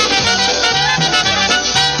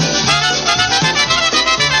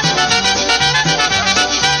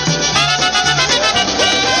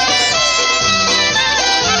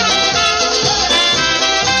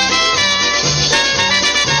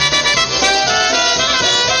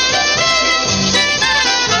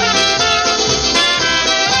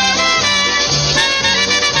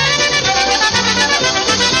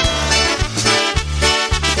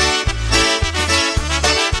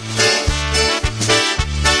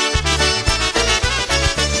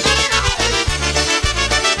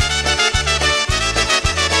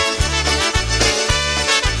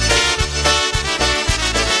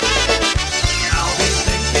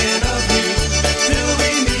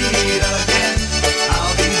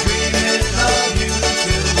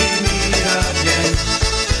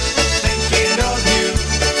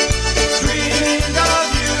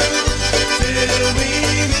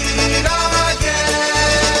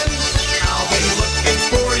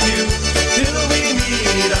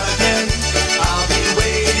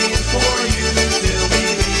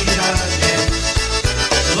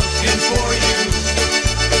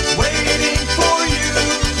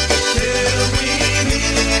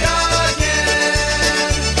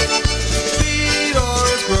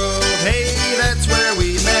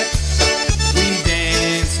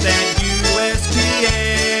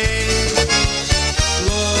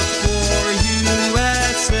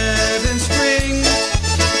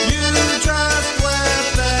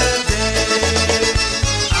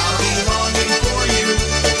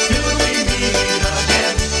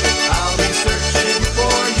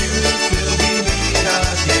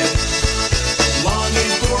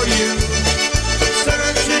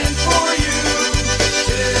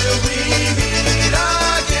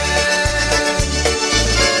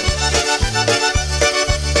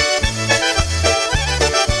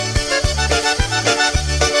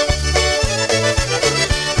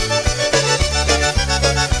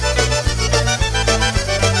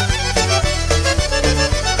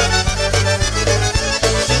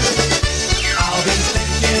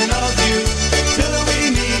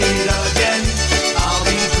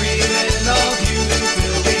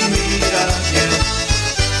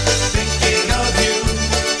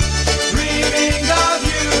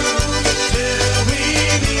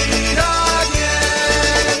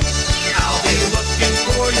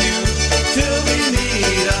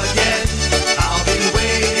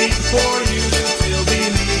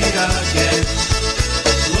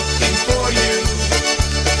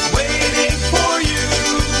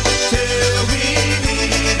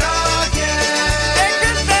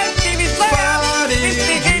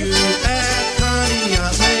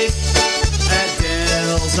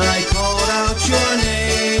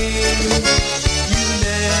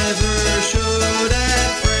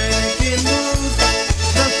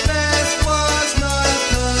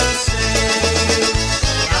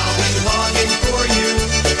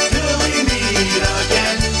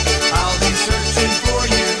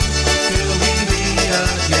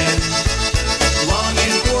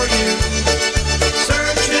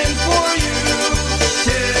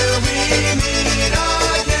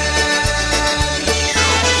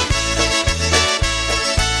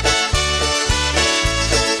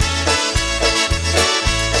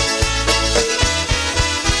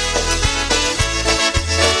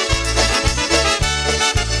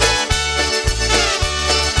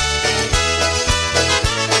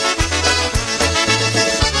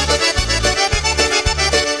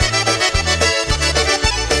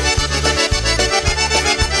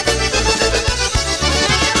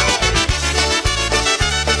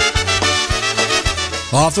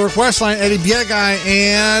 Off the request line, Eddie Biegai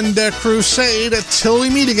and Crusade till we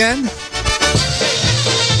meet again.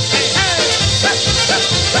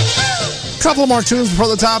 Couple more tunes before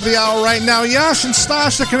the top of the hour right now. Yash and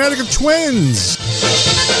Stash, the Connecticut Twins.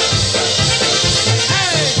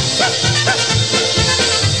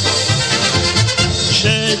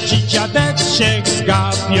 Trzeci dziadeczek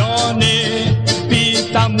zgapiony,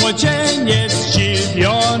 pyta młodzieniec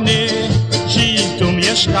zdziwiony, czy tu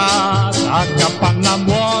mieszka taka panna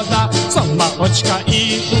młoda, co ma oczka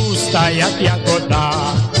i usta jak jagoda.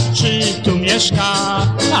 Czy tu mieszka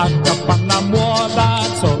taka panna młoda,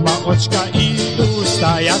 co ma oczka i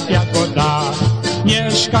usta jak jagoda.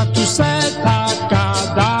 Mieszka tu se taka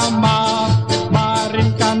dama,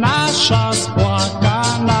 Marynka nasza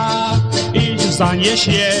spłakana. Idź zanieś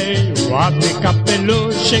jej ładny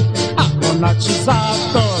kapeluszyk, a ona ci za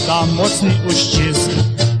to da mocny uścisk.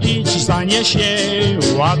 Idź zanieś jej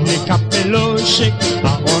ładny kapeluszyk,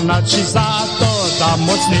 a ona ci za to da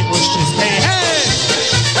mocny uścisk. Hej, hej!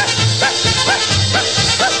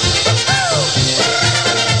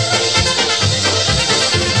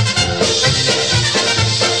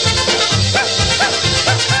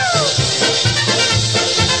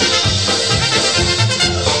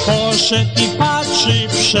 Poszedł i patrzy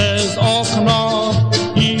przez okno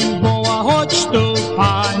i woła, chodź tu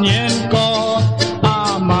panienko.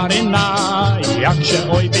 A Maryna jak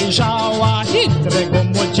się obejrzała, chytrego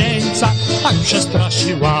młodzieńca tak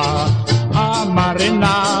przestraszyła. A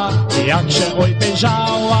Maryna jak się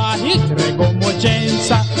obejrzała, chytrego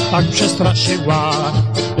młodzieńca tak przestraszyła.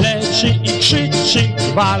 Leczy i krzyczy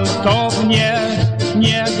gwałtownie,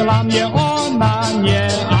 nie dla mnie ona, nie,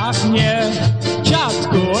 ach nie.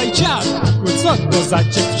 Dziadku, oj dziadku, co to za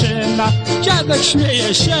dziewczyna? Dziadek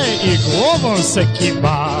śmieje się i głową se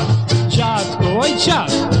kiwa. Dziadku, oj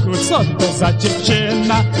dziadku, co to za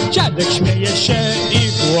dziewczyna? Dziadek śmieje się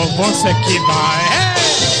i głową se kiwa. Hej!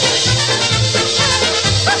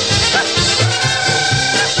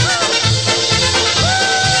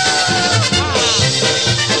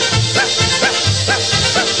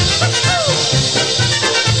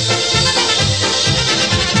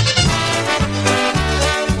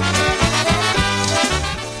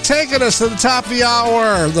 Taking us to the top of the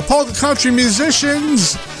hour, the polka country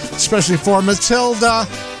musicians, especially for Matilda.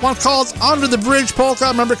 One called Under the Bridge Polka.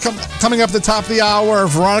 Remember, coming up at the top of the hour,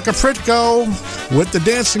 Veronica Pritko with the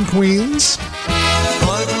Dancing Queens.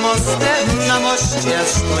 Pod mostem na moście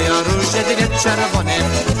stoją róże dwie czerwone.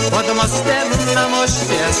 Pod mostem na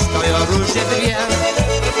moście stoją róże dwie.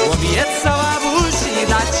 Obiecała buzi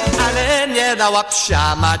dać, ale nie dała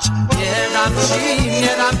psiamać. Nie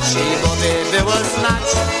dam ci, bo by było znać.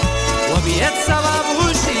 Obiecała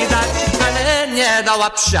buzi dać, ale nie dała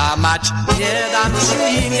psiamać.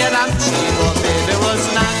 Nie dam ci, bo by było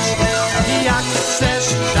znać. Jak chcesz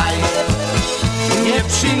daj, nie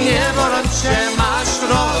przy niewolącie masz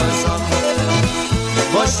rozum.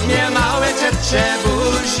 Boś mnie małe dziewczę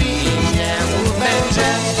buzi nie ubędzie.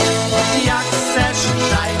 Jak chcesz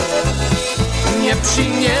daj, nie przy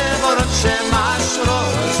niewolącie masz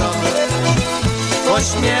rozum.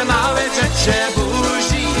 Boś mnie małe dziewczę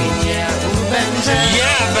buzi nie ubędzie.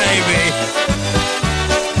 Yeah, baby!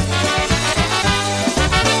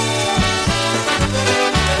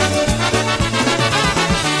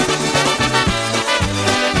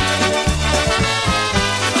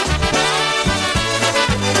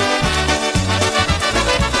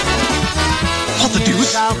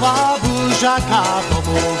 Nie dała buziaka, bo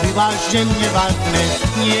mówiła, że nie walknę.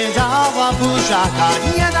 Nie dała buziaka,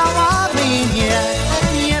 nie dała mi nie.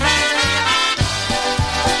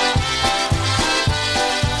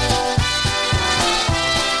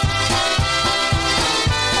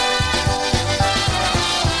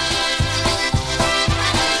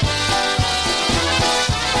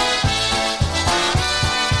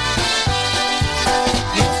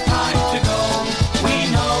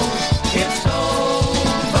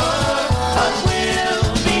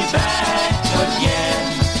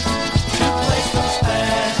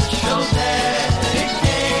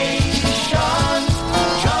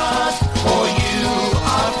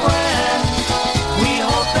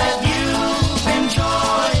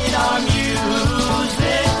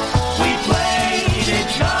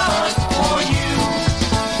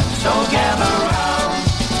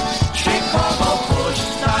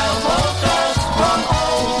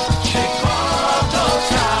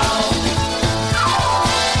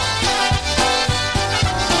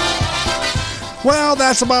 Well,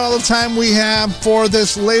 that's about all the time we have for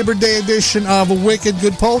this Labor Day edition of Wicked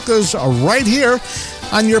Good Polkas right here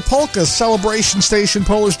on your Polka celebration station,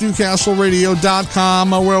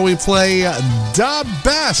 PolishNewcastleRadio.com, where we play the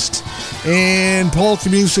best in polka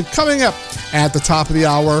music. Coming up at the top of the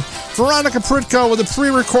hour, Veronica Pritko with a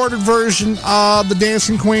pre-recorded version of the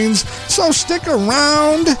Dancing Queens. So stick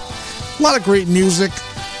around. A lot of great music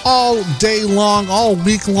all day long, all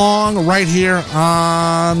week long, right here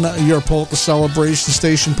on your polka celebration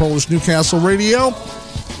station, Polish Newcastle Radio.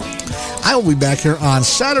 I will be back here on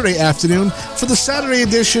Saturday afternoon for the Saturday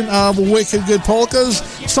edition of Wicked Good Polkas.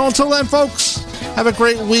 So until then, folks, have a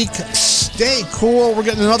great week. Stay cool. We're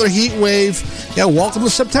getting another heat wave. Yeah, welcome to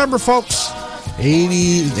September, folks.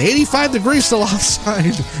 85 degrees still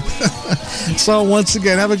outside. So once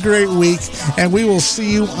again, have a great week, and we will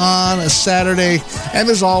see you on Saturday. And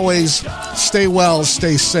as always, stay well,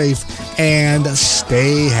 stay safe, and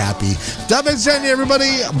stay happy. Do widzenia,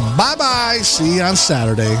 everybody. Bye-bye. See you on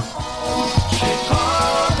Saturday.